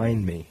up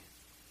behind me,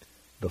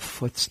 the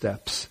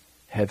footsteps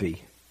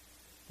heavy,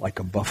 like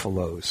a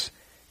buffalo's,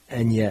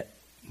 and yet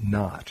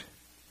not.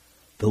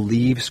 The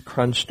leaves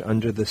crunched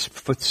under the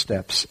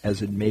footsteps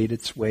as it made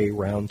its way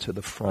round to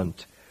the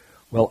front.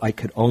 Well, I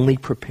could only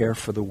prepare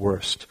for the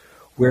worst.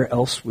 Where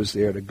else was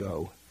there to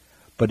go?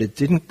 But it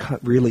didn't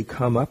really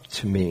come up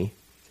to me.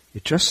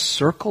 It just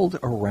circled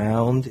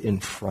around in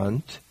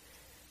front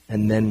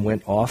and then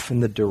went off in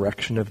the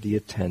direction of the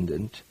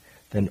attendant.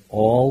 Then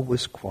all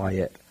was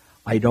quiet.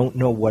 I don't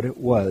know what it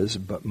was,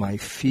 but my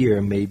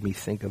fear made me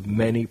think of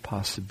many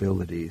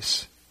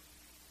possibilities.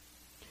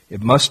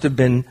 It must have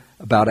been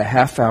about a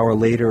half hour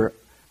later,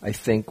 I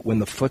think, when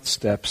the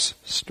footsteps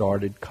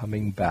started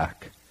coming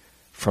back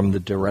from the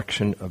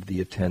direction of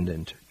the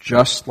attendant,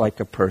 just like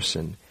a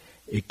person.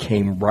 It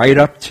came right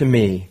up to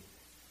me,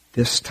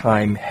 this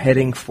time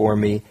heading for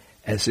me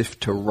as if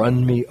to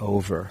run me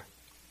over.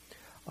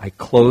 I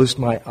closed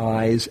my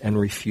eyes and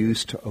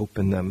refused to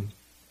open them.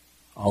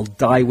 I'll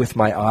die with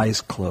my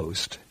eyes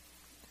closed.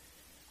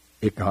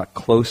 It got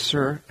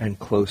closer and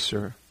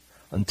closer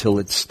until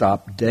it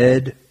stopped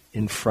dead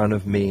in front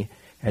of me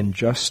and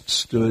just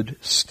stood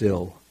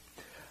still.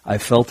 I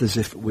felt as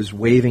if it was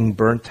waving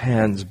burnt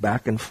hands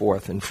back and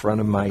forth in front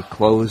of my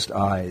closed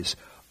eyes.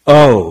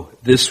 Oh,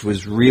 this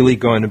was really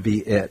going to be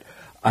it.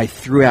 I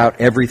threw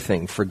out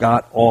everything,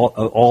 forgot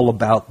all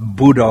about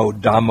Buddho,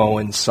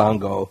 Dhammo, and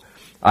Sangho.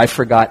 I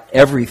forgot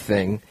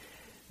everything.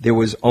 There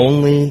was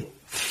only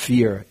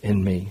fear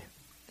in me,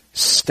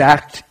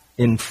 stacked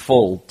in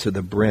full to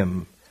the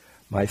brim.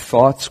 My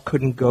thoughts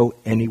couldn't go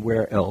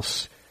anywhere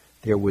else.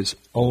 There was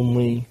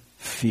only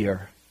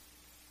fear.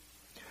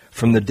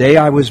 From the day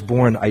I was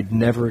born, I'd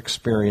never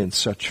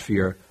experienced such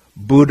fear.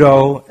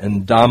 Buddho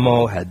and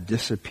Dhammo had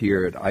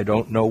disappeared. I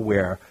don't know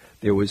where.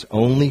 There was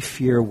only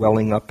fear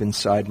welling up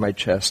inside my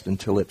chest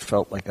until it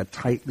felt like a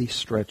tightly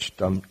stretched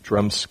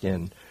drum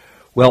skin.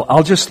 Well,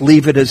 I'll just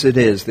leave it as it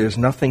is. There's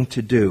nothing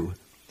to do.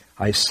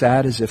 I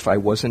sat as if I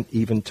wasn't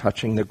even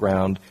touching the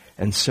ground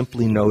and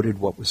simply noted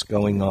what was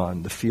going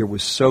on. The fear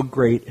was so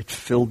great it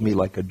filled me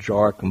like a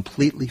jar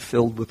completely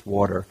filled with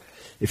water.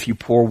 If you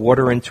pour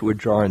water into a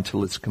jar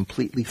until it's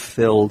completely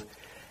filled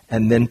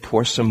and then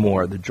pour some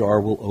more, the jar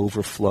will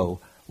overflow.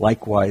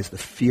 Likewise, the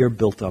fear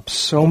built up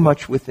so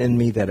much within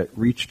me that it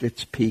reached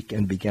its peak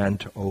and began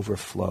to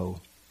overflow.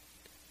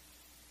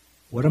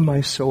 What am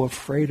I so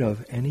afraid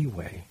of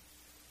anyway?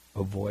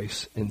 A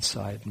voice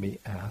inside me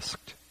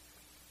asked.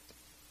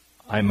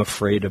 I'm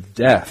afraid of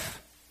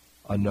death,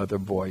 another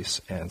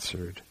voice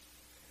answered.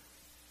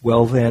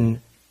 Well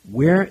then,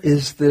 where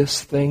is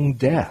this thing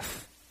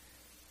death?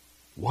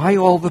 Why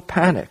all the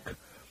panic?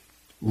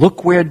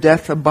 Look where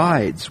death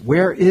abides.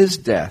 Where is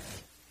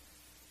death?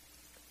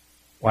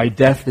 Why,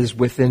 death is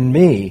within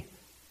me,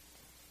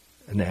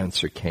 an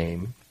answer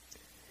came.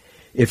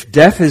 If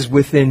death is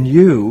within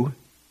you,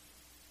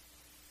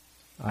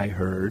 I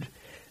heard,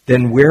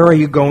 then where are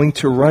you going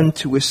to run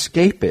to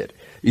escape it?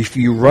 If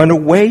you run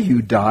away,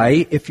 you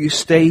die. If you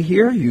stay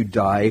here, you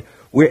die.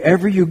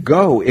 Wherever you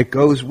go, it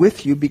goes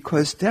with you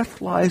because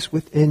death lies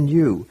within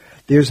you.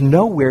 There's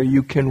nowhere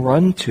you can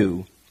run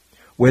to.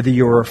 Whether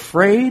you're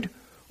afraid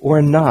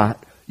or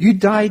not, you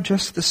die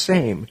just the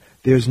same.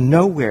 There's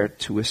nowhere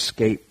to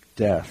escape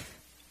death.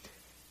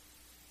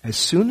 As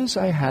soon as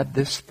I had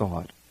this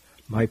thought,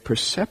 my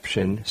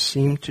perception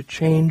seemed to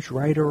change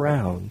right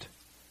around.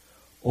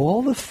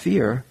 All the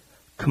fear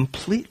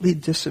completely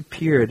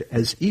disappeared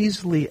as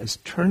easily as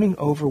turning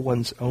over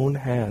one's own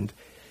hand.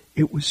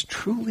 It was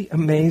truly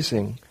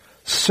amazing.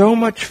 So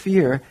much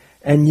fear,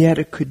 and yet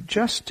it could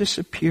just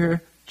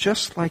disappear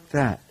just like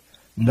that.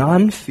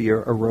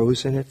 Non-fear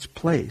arose in its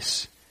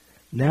place.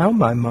 Now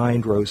my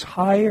mind rose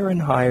higher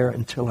and higher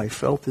until I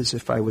felt as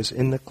if I was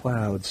in the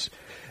clouds.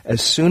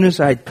 As soon as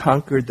I'd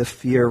conquered the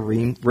fear,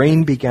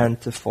 rain began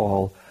to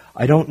fall.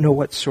 I don't know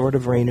what sort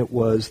of rain it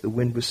was. The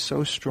wind was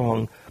so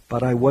strong,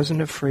 but I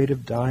wasn't afraid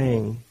of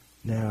dying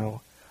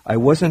now. I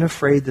wasn't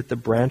afraid that the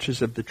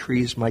branches of the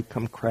trees might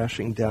come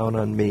crashing down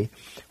on me.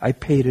 I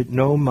paid it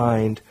no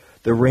mind.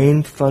 The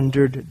rain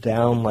thundered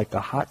down like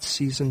a hot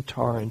season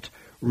torrent,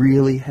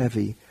 really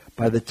heavy.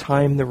 By the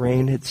time the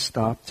rain had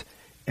stopped,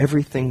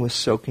 everything was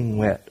soaking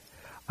wet.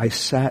 I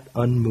sat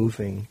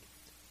unmoving.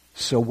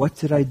 So what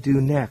did I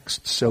do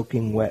next,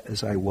 soaking wet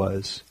as I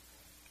was?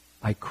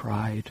 I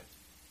cried.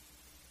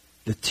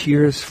 The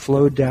tears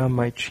flowed down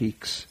my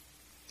cheeks.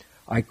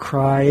 I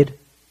cried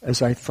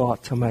as I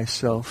thought to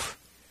myself,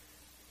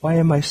 why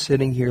am I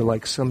sitting here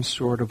like some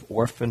sort of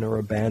orphan or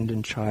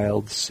abandoned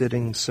child,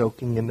 sitting,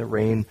 soaking in the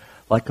rain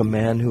like a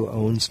man who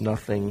owns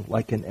nothing,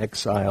 like an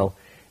exile?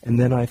 And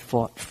then I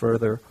thought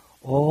further,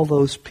 all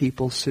those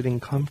people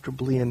sitting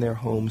comfortably in their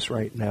homes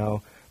right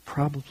now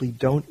probably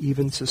don't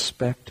even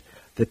suspect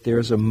that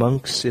there's a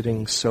monk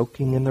sitting,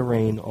 soaking in the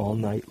rain all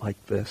night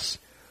like this.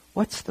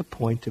 What's the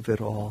point of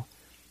it all?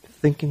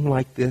 Thinking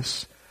like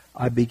this,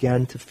 I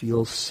began to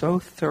feel so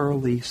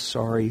thoroughly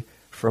sorry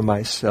for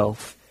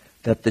myself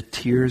that the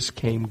tears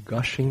came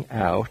gushing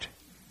out.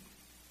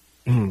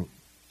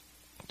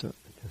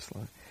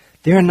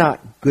 They're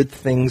not good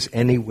things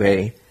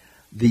anyway,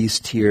 these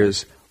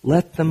tears.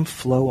 Let them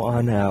flow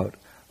on out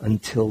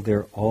until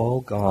they're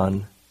all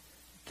gone.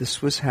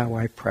 This was how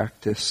I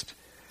practiced.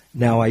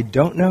 Now I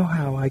don't know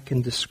how I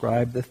can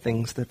describe the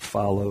things that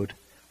followed.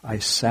 I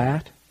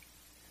sat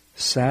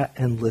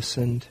and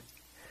listened,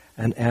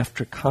 and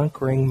after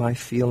conquering my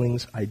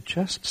feelings, I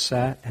just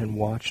sat and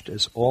watched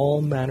as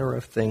all manner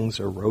of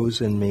things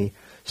arose in me,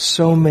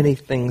 so many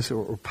things that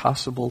were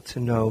possible to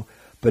know,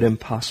 but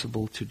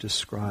impossible to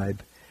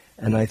describe.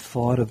 And I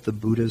thought of the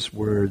Buddha's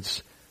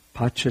words,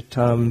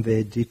 Pachatam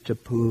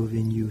veditapu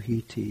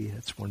vinyuhiti.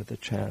 That's one of the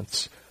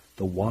chants.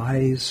 The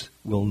wise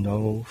will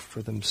know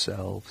for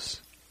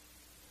themselves.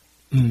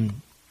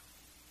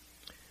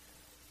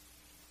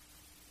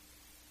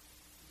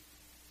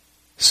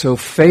 So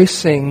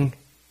facing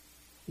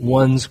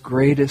one's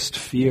greatest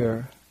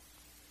fear,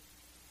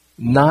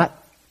 not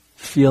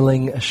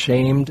feeling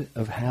ashamed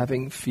of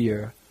having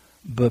fear,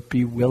 but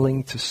be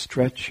willing to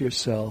stretch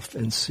yourself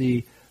and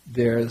see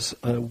there's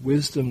a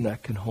wisdom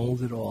that can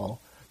hold it all.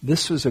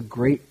 This was a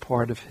great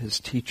part of his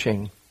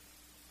teaching.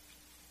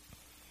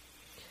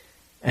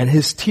 And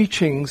his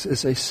teachings,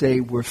 as I say,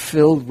 were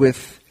filled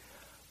with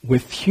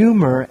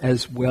humor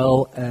as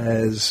well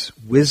as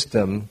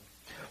wisdom.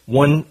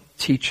 One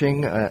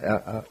teaching,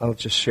 I'll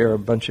just share a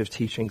bunch of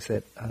teachings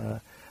that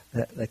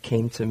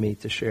came to me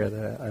to share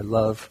that I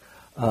love.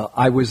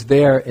 I was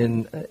there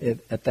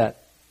at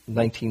that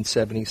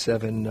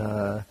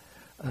 1977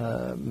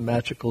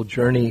 magical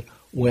journey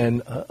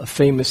when a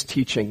famous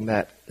teaching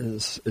that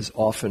is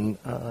often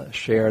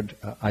shared,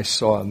 I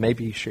saw,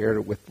 maybe he shared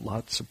it with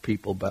lots of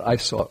people, but I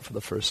saw it for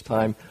the first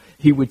time.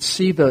 He would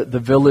see the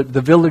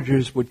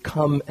villagers would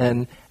come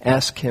and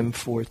ask him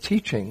for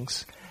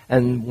teachings,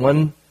 and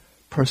one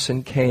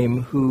person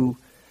came who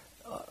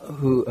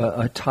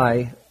a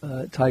Thai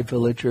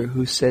villager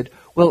who said,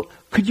 "Well,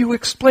 could you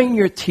explain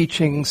your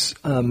teachings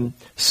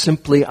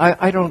simply?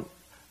 I don't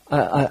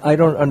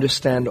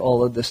understand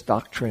all of this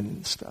doctrine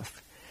and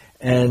stuff."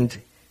 And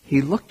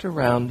he looked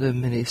around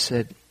him and he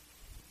said,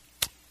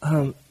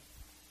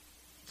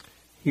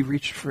 he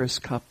reached for his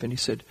cup and he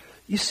said,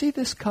 "You see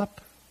this cup?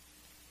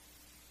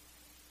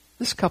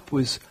 This cup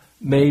was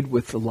made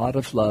with a lot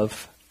of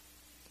love.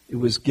 It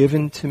was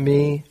given to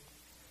me.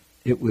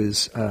 It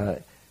was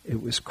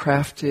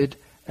crafted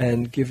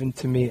and given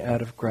to me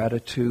out of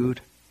gratitude.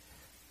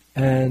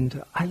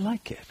 And I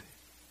like it.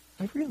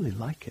 I really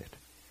like it.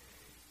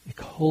 It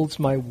holds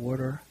my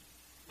water,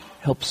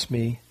 helps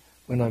me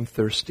when I'm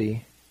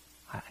thirsty.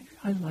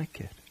 I like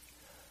it.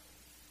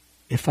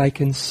 If I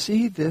can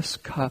see this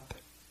cup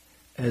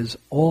as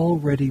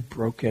already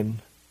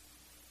broken,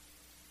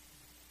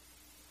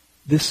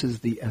 this is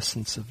the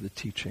essence of the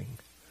teaching.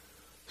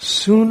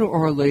 Sooner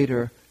or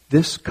later,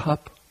 this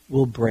cup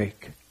will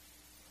break.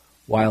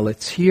 While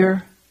it's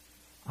here,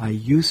 I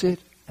use it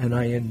and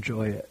I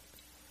enjoy it.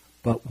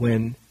 But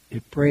when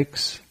it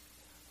breaks,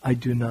 I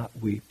do not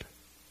weep,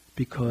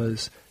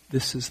 because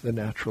this is the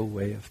natural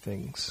way of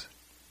things."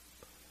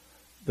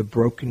 The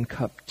broken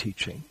cup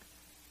teaching.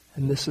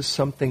 And this is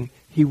something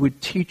he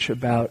would teach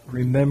about,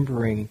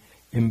 remembering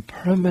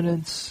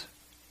impermanence,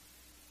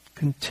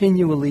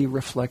 continually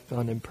reflect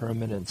on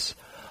impermanence,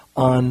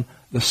 on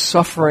the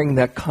suffering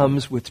that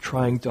comes with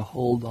trying to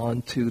hold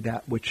on to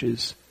that which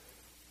is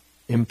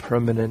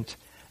impermanent,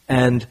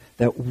 and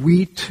that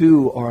we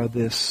too are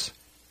this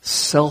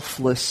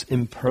selfless,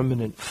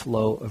 impermanent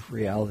flow of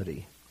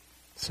reality.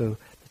 So,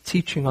 the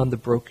teaching on the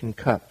broken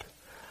cup.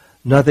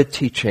 Another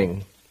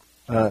teaching.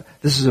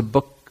 This is a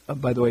book,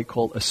 by the way,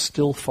 called A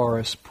Still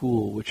Forest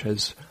Pool, which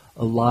has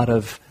a lot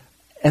of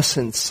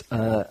essence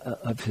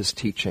of his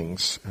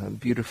teachings,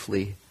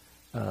 beautifully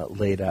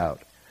laid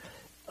out.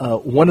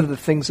 One of the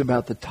things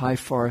about the Thai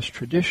forest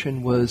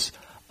tradition was,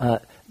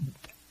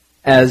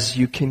 as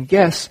you can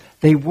guess,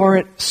 they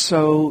weren't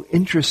so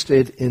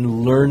interested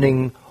in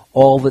learning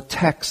all the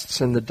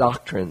texts and the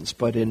doctrines,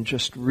 but in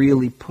just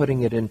really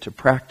putting it into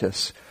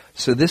practice.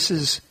 So this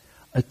is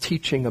a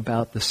teaching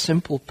about the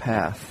simple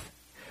path.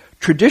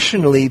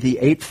 Traditionally, the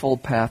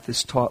Eightfold Path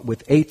is taught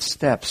with 8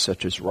 steps,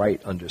 such as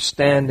right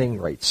understanding,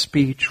 right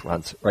speech,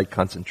 right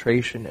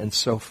concentration, and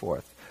so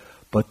forth.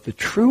 But the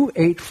true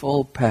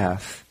Eightfold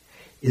Path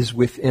is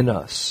within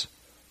us.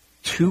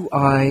 2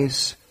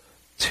 eyes,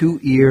 2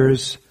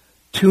 ears,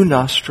 2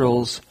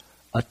 nostrils,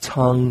 a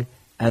tongue,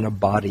 and a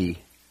body.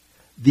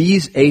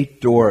 These 8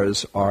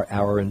 doors are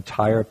our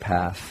entire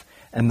path,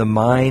 and the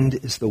mind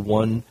is the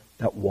one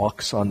that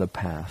walks on the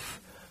path.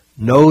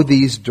 Know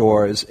these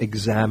doors,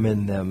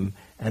 examine them,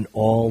 and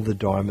all the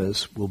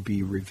dharmas will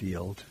be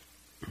revealed.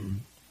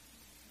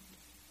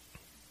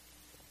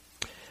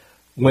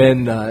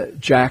 When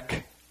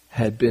Jack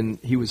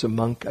he was a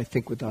monk, I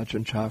think, with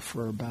Ajahn Chah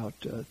for about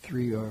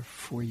 3 or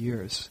 4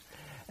 years.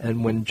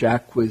 And when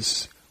Jack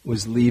was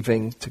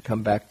leaving to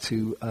come back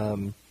to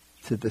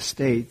the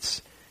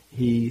States,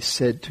 he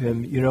said to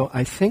him,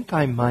 "I think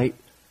I might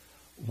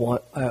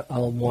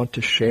I'll want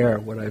to share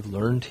what I've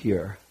learned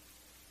here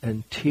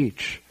and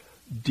teach.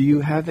 Do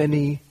you have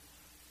any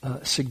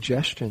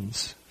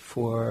suggestions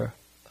for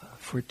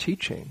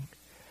teaching?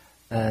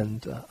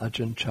 And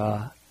Ajahn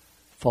Chah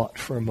thought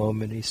for a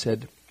moment. He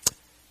said,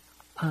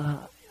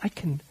 I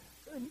can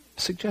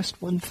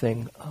suggest one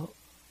thing.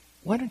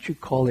 Why don't you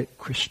call it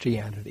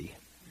Christianity?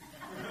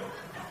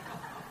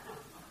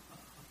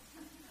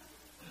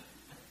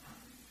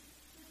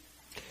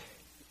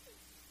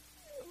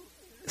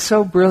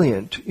 So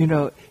brilliant.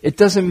 It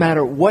doesn't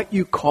matter what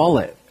you call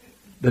it.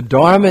 The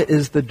Dharma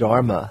is the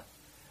Dharma.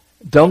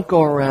 Don't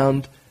go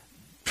around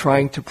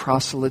trying to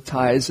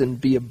proselytize and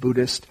be a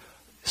Buddhist.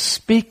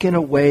 Speak in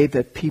a way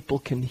that people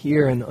can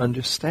hear and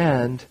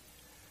understand,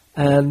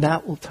 and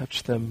that will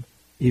touch them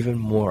even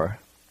more.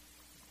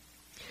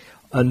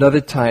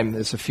 Another time,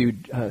 there's a few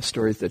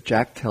stories that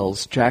Jack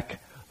tells.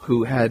 Jack,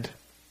 who had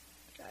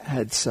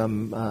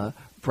some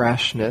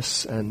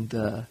brashness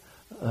and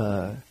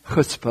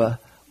chutzpah,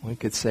 one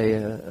could say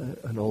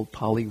an old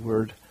Pali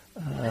word,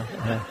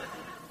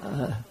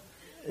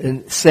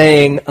 in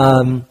saying,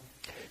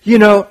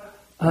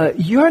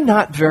 you're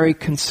not very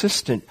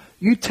consistent.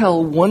 You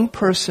tell one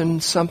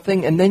person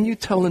something, and then you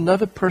tell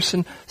another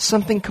person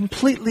something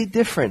completely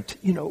different.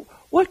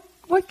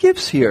 What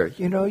gives here?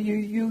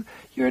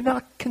 You're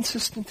not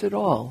consistent at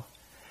all.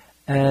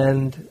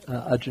 And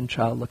Ajahn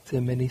Chah looked at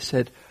him and he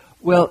said,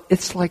 well,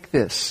 it's like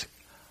this.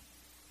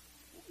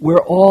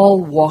 We're all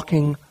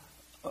walking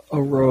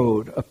a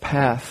road, a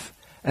path,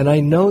 and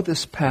I know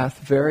this path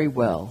very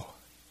well.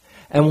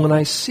 And when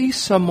I see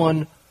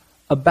someone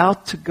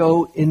about to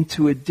go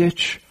into a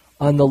ditch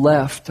on the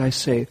left, I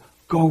say,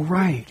 go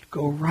right,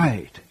 go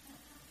right.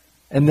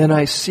 And then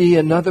I see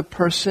another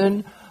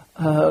person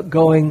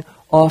going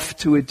off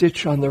to a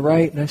ditch on the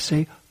right, and I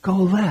say, go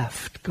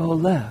left, go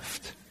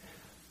left.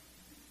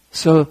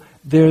 So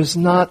there's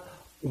not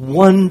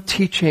one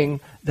teaching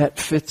that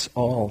fits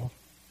all.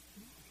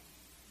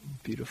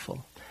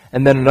 Beautiful.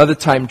 And then another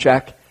time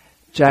Jack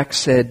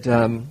said,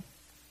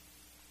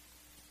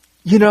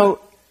 you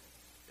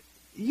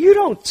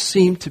don't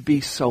seem to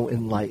be so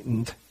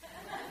enlightened.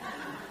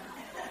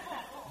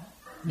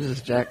 This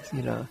is Jack,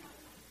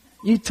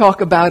 you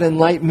talk about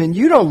enlightenment,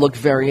 you don't look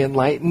very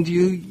enlightened.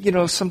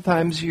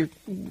 Sometimes you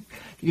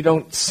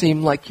don't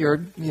seem like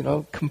you're,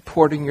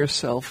 comporting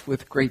yourself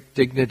with great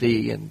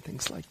dignity and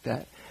things like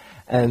that.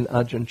 And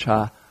Ajahn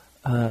Chah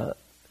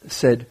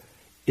said,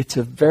 it's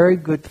a very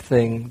good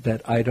thing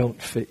that I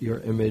don't fit your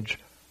image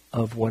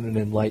of what an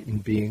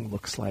enlightened being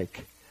looks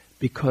like.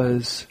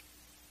 Because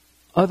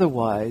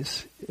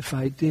otherwise, if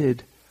I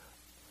did,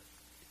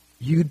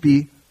 you'd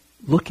be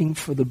looking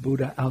for the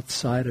Buddha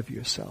outside of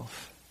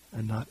yourself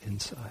and not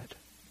inside.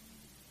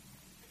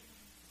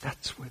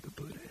 That's where the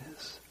Buddha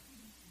is.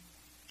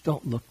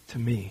 Don't look to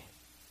me.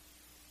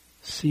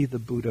 See the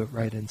Buddha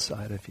right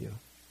inside of you,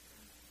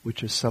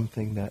 which is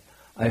something that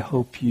I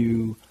hope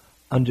you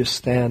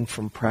understand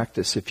from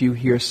practice. If you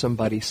hear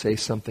somebody say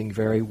something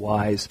very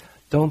wise,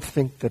 don't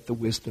think that the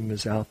wisdom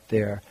is out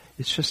there.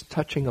 It's just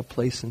touching a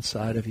place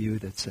inside of you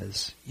that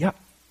says, yep,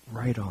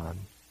 right on.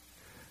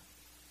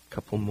 A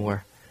couple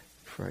more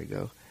before I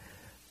go,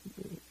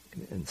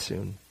 and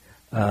soon.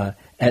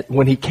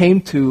 When he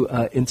came to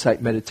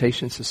Insight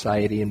Meditation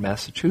Society in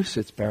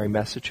Massachusetts, Barre,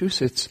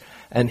 Massachusetts,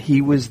 and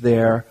he was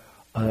there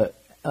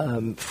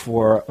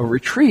for a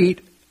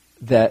retreat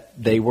that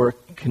they were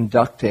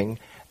conducting,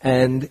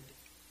 and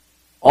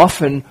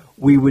often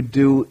we would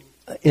do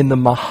in the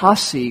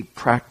Mahasi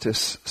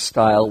practice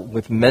style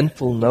with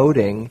mental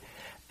noting,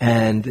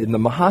 and in the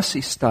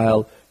Mahasi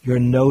style, you're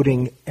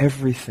noting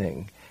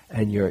everything,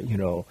 and you're,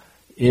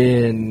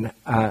 in,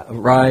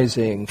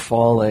 rising,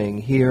 falling,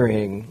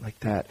 hearing, like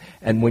that.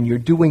 And when you're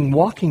doing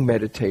walking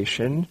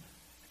meditation,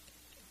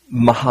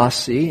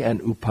 Mahasi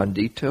and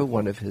Upandita,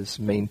 one of his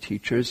main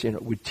teachers,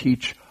 would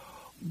teach,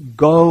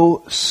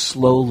 go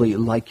slowly,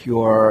 like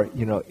you're,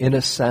 in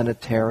a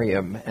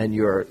sanitarium, and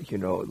you're,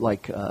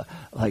 like a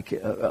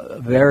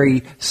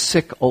very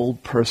sick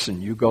old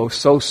person. You go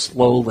so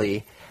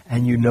slowly,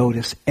 and you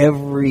notice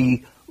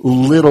every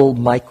little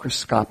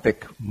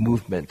microscopic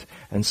movement.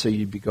 And so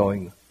you'd be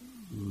going,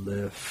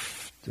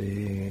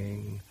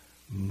 lifting,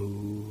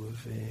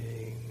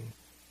 moving,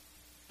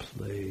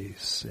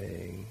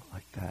 placing,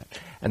 like that.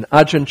 And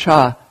Ajahn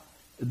Chah,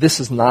 this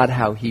is not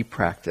how he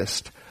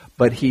practiced,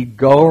 but he'd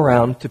go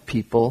around to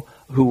people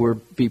who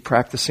would be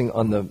practicing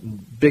on the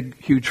big,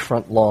 huge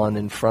front lawn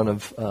in front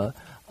of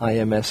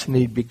IMS, and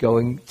he'd be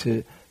going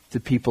to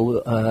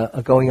people,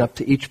 going up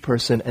to each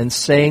person and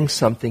saying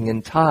something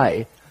in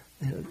Thai.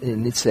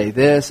 And he'd say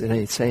this, and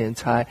he'd say in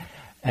Thai.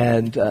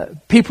 And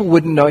people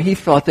wouldn't know. He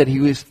thought that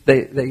he was.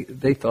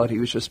 They thought he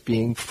was just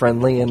being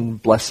friendly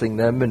and blessing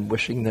them and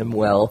wishing them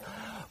well,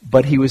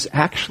 but he was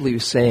actually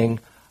saying,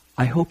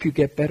 "I hope you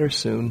get better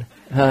soon.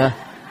 I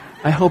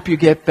hope you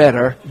get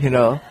better.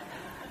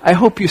 I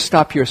hope you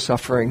stop your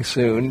suffering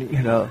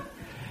soon.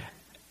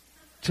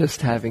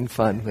 Just having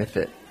fun with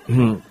it."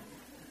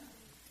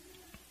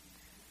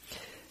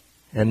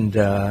 And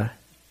let's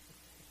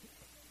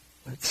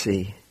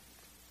see.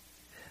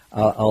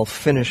 I'll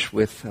finish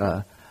with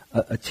a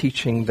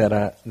teaching that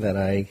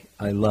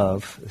I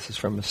love. This is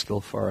from a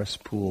still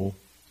forest pool.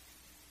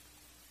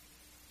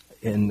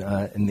 In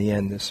the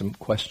end, there's some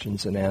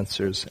questions and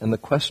answers. And the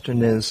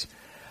question is,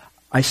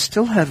 I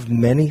still have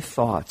many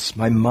thoughts.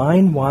 My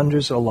mind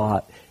wanders a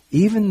lot,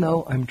 even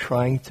though I'm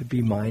trying to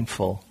be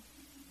mindful.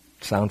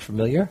 Sound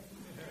familiar?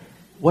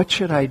 What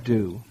should I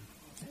do?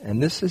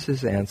 And this is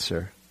his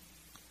answer.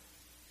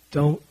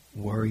 Don't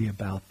worry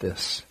about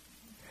this.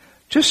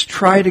 Just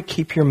try to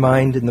keep your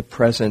mind in the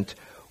present.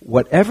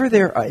 Whatever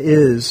there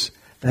is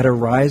that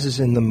arises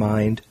in the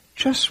mind,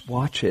 just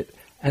watch it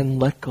and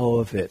let go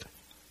of it,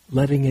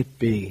 letting it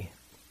be.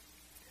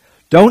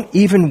 Don't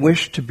even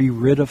wish to be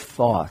rid of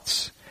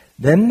thoughts.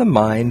 Then the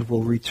mind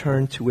will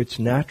return to its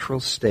natural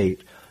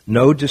state,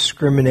 no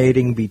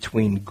discriminating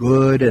between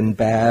good and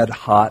bad,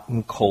 hot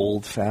and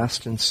cold,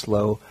 fast and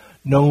slow.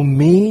 No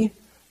me,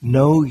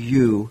 no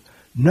you,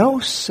 no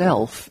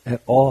self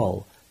at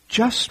all,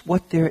 just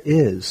what there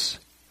is.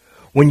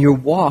 When you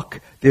walk,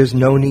 there's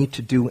no need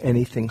to do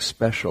anything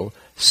special.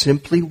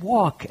 Simply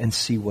walk and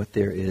see what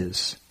there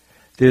is.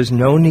 There's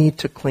no need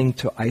to cling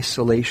to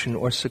isolation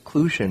or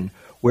seclusion.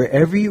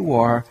 Wherever you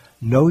are,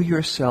 know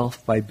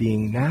yourself by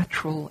being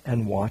natural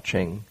and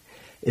watching.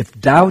 If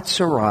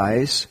doubts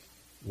arise,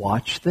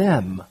 watch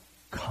them.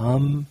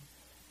 Come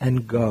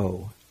and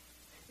go.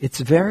 It's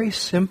very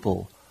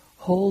simple.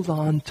 Hold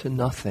on to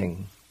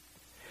nothing.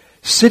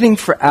 Sitting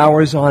for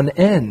hours on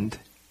end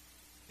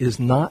is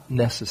not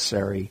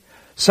necessary.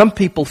 Some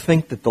people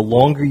think that the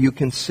longer you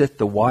can sit,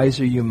 the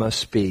wiser you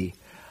must be.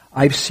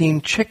 I've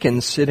seen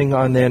chickens sitting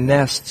on their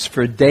nests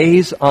for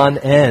days on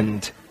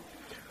end.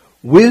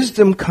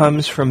 Wisdom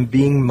comes from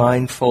being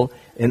mindful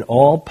in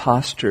all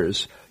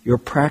postures. Your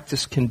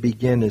practice can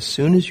begin as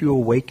soon as you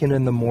awaken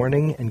in the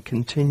morning and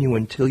continue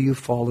until you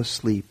fall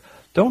asleep.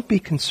 Don't be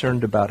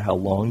concerned about how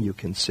long you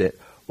can sit.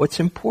 What's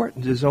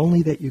important is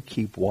only that you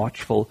keep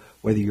watchful,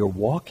 whether you're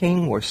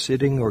walking or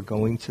sitting or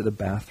going to the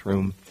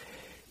bathroom.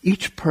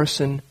 Each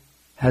person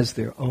has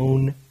their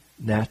own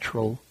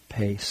natural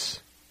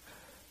pace.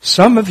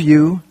 Some of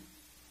you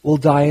will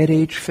die at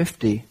age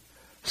 50,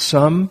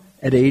 some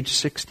at age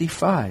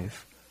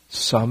 65,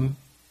 some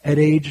at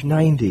age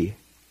 90.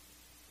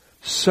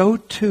 So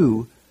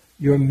too,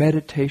 your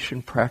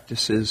meditation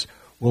practices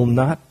will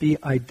not be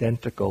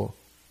identical.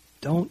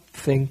 Don't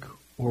think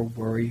or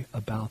worry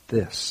about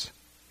this.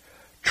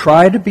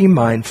 Try to be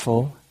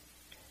mindful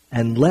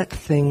and let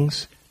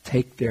things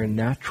take their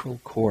natural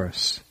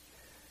course.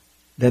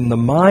 Then the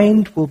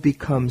mind will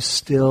become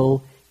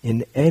still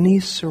in any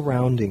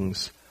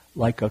surroundings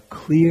like a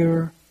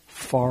clear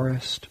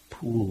forest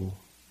pool.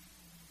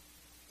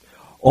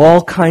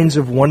 All kinds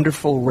of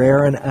wonderful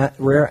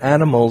rare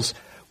animals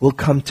will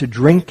come to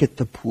drink at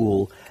the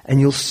pool, and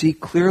you'll see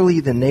clearly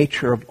the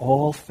nature of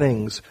all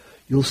things.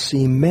 You'll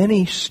see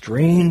many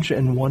strange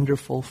and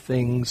wonderful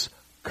things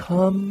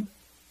come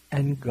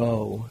and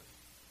go,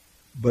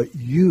 but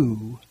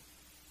you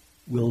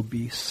will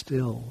be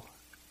still.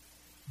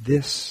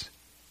 This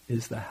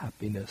is the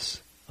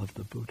happiness of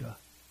the Buddha.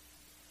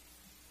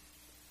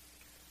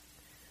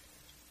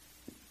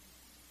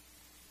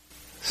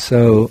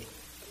 So,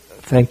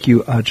 thank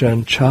you,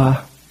 Ajahn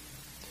Chah,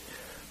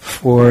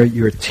 for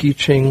your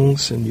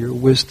teachings and your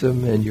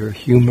wisdom and your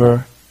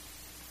humor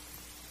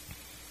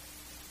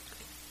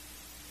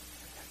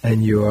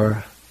and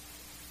your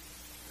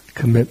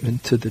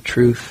commitment to the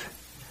truth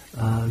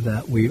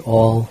that we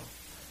all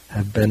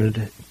have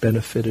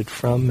benefited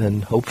from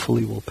and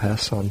hopefully will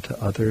pass on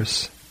to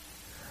others.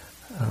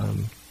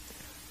 I'm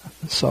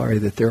sorry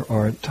that there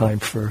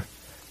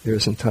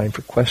isn't time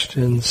for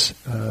questions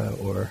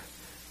or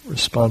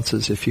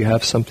responses. If you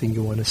have something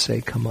you want to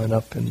say, come on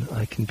up and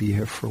I can be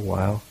here for a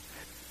while.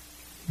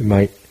 You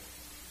might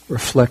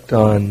reflect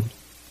on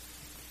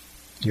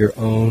your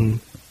own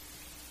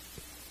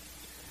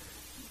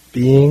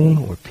being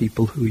or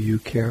people who you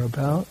care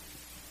about,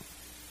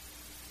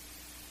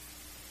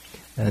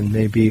 and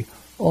maybe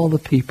all the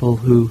people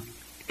who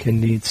can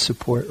need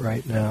support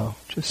right now.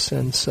 Just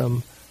send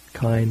some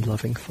kind,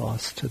 loving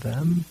thoughts to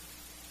them.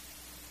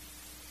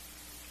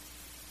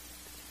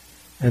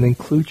 And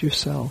include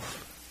yourself.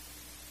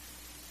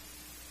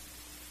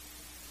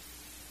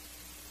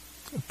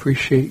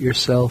 Appreciate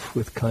yourself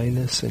with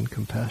kindness and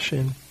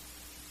compassion.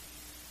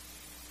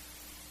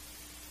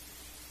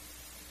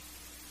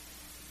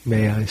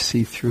 May I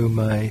see through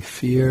my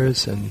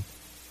fears and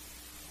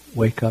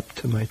wake up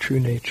to my true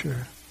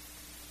nature.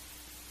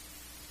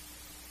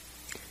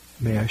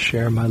 May I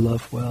share my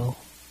love well.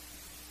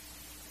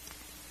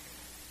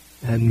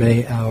 And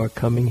may our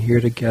coming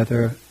here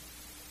together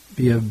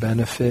be of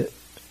benefit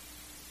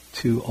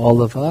to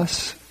all of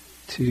us,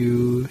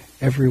 to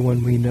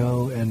everyone we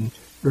know, and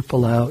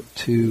ripple out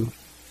to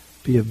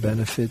be of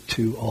benefit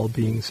to all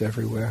beings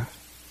everywhere.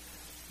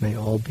 May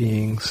all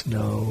beings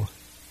know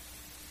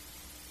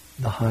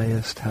the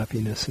highest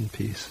happiness and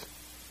peace.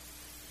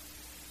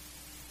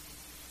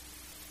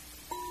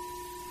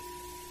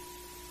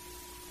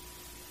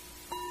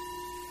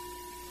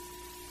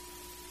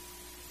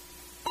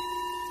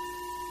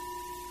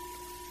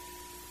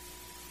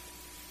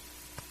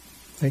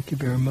 Thank you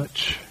very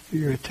much for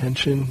your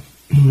attention.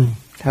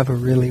 Have a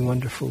really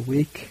wonderful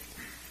week.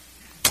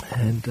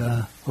 And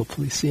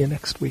hopefully see you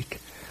next week.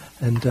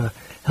 And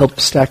help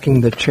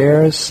stacking the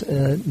chairs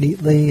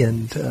neatly,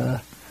 and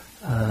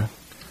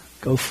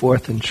go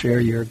forth and share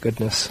your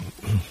goodness.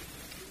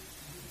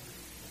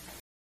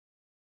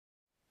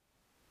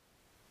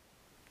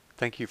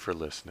 Thank you for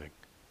listening.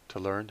 To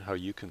learn how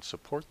you can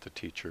support the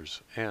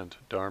teachers and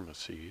Dharma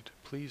Seed,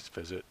 please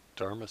visit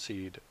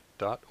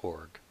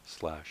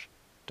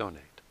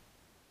dharmaseed.org/donate.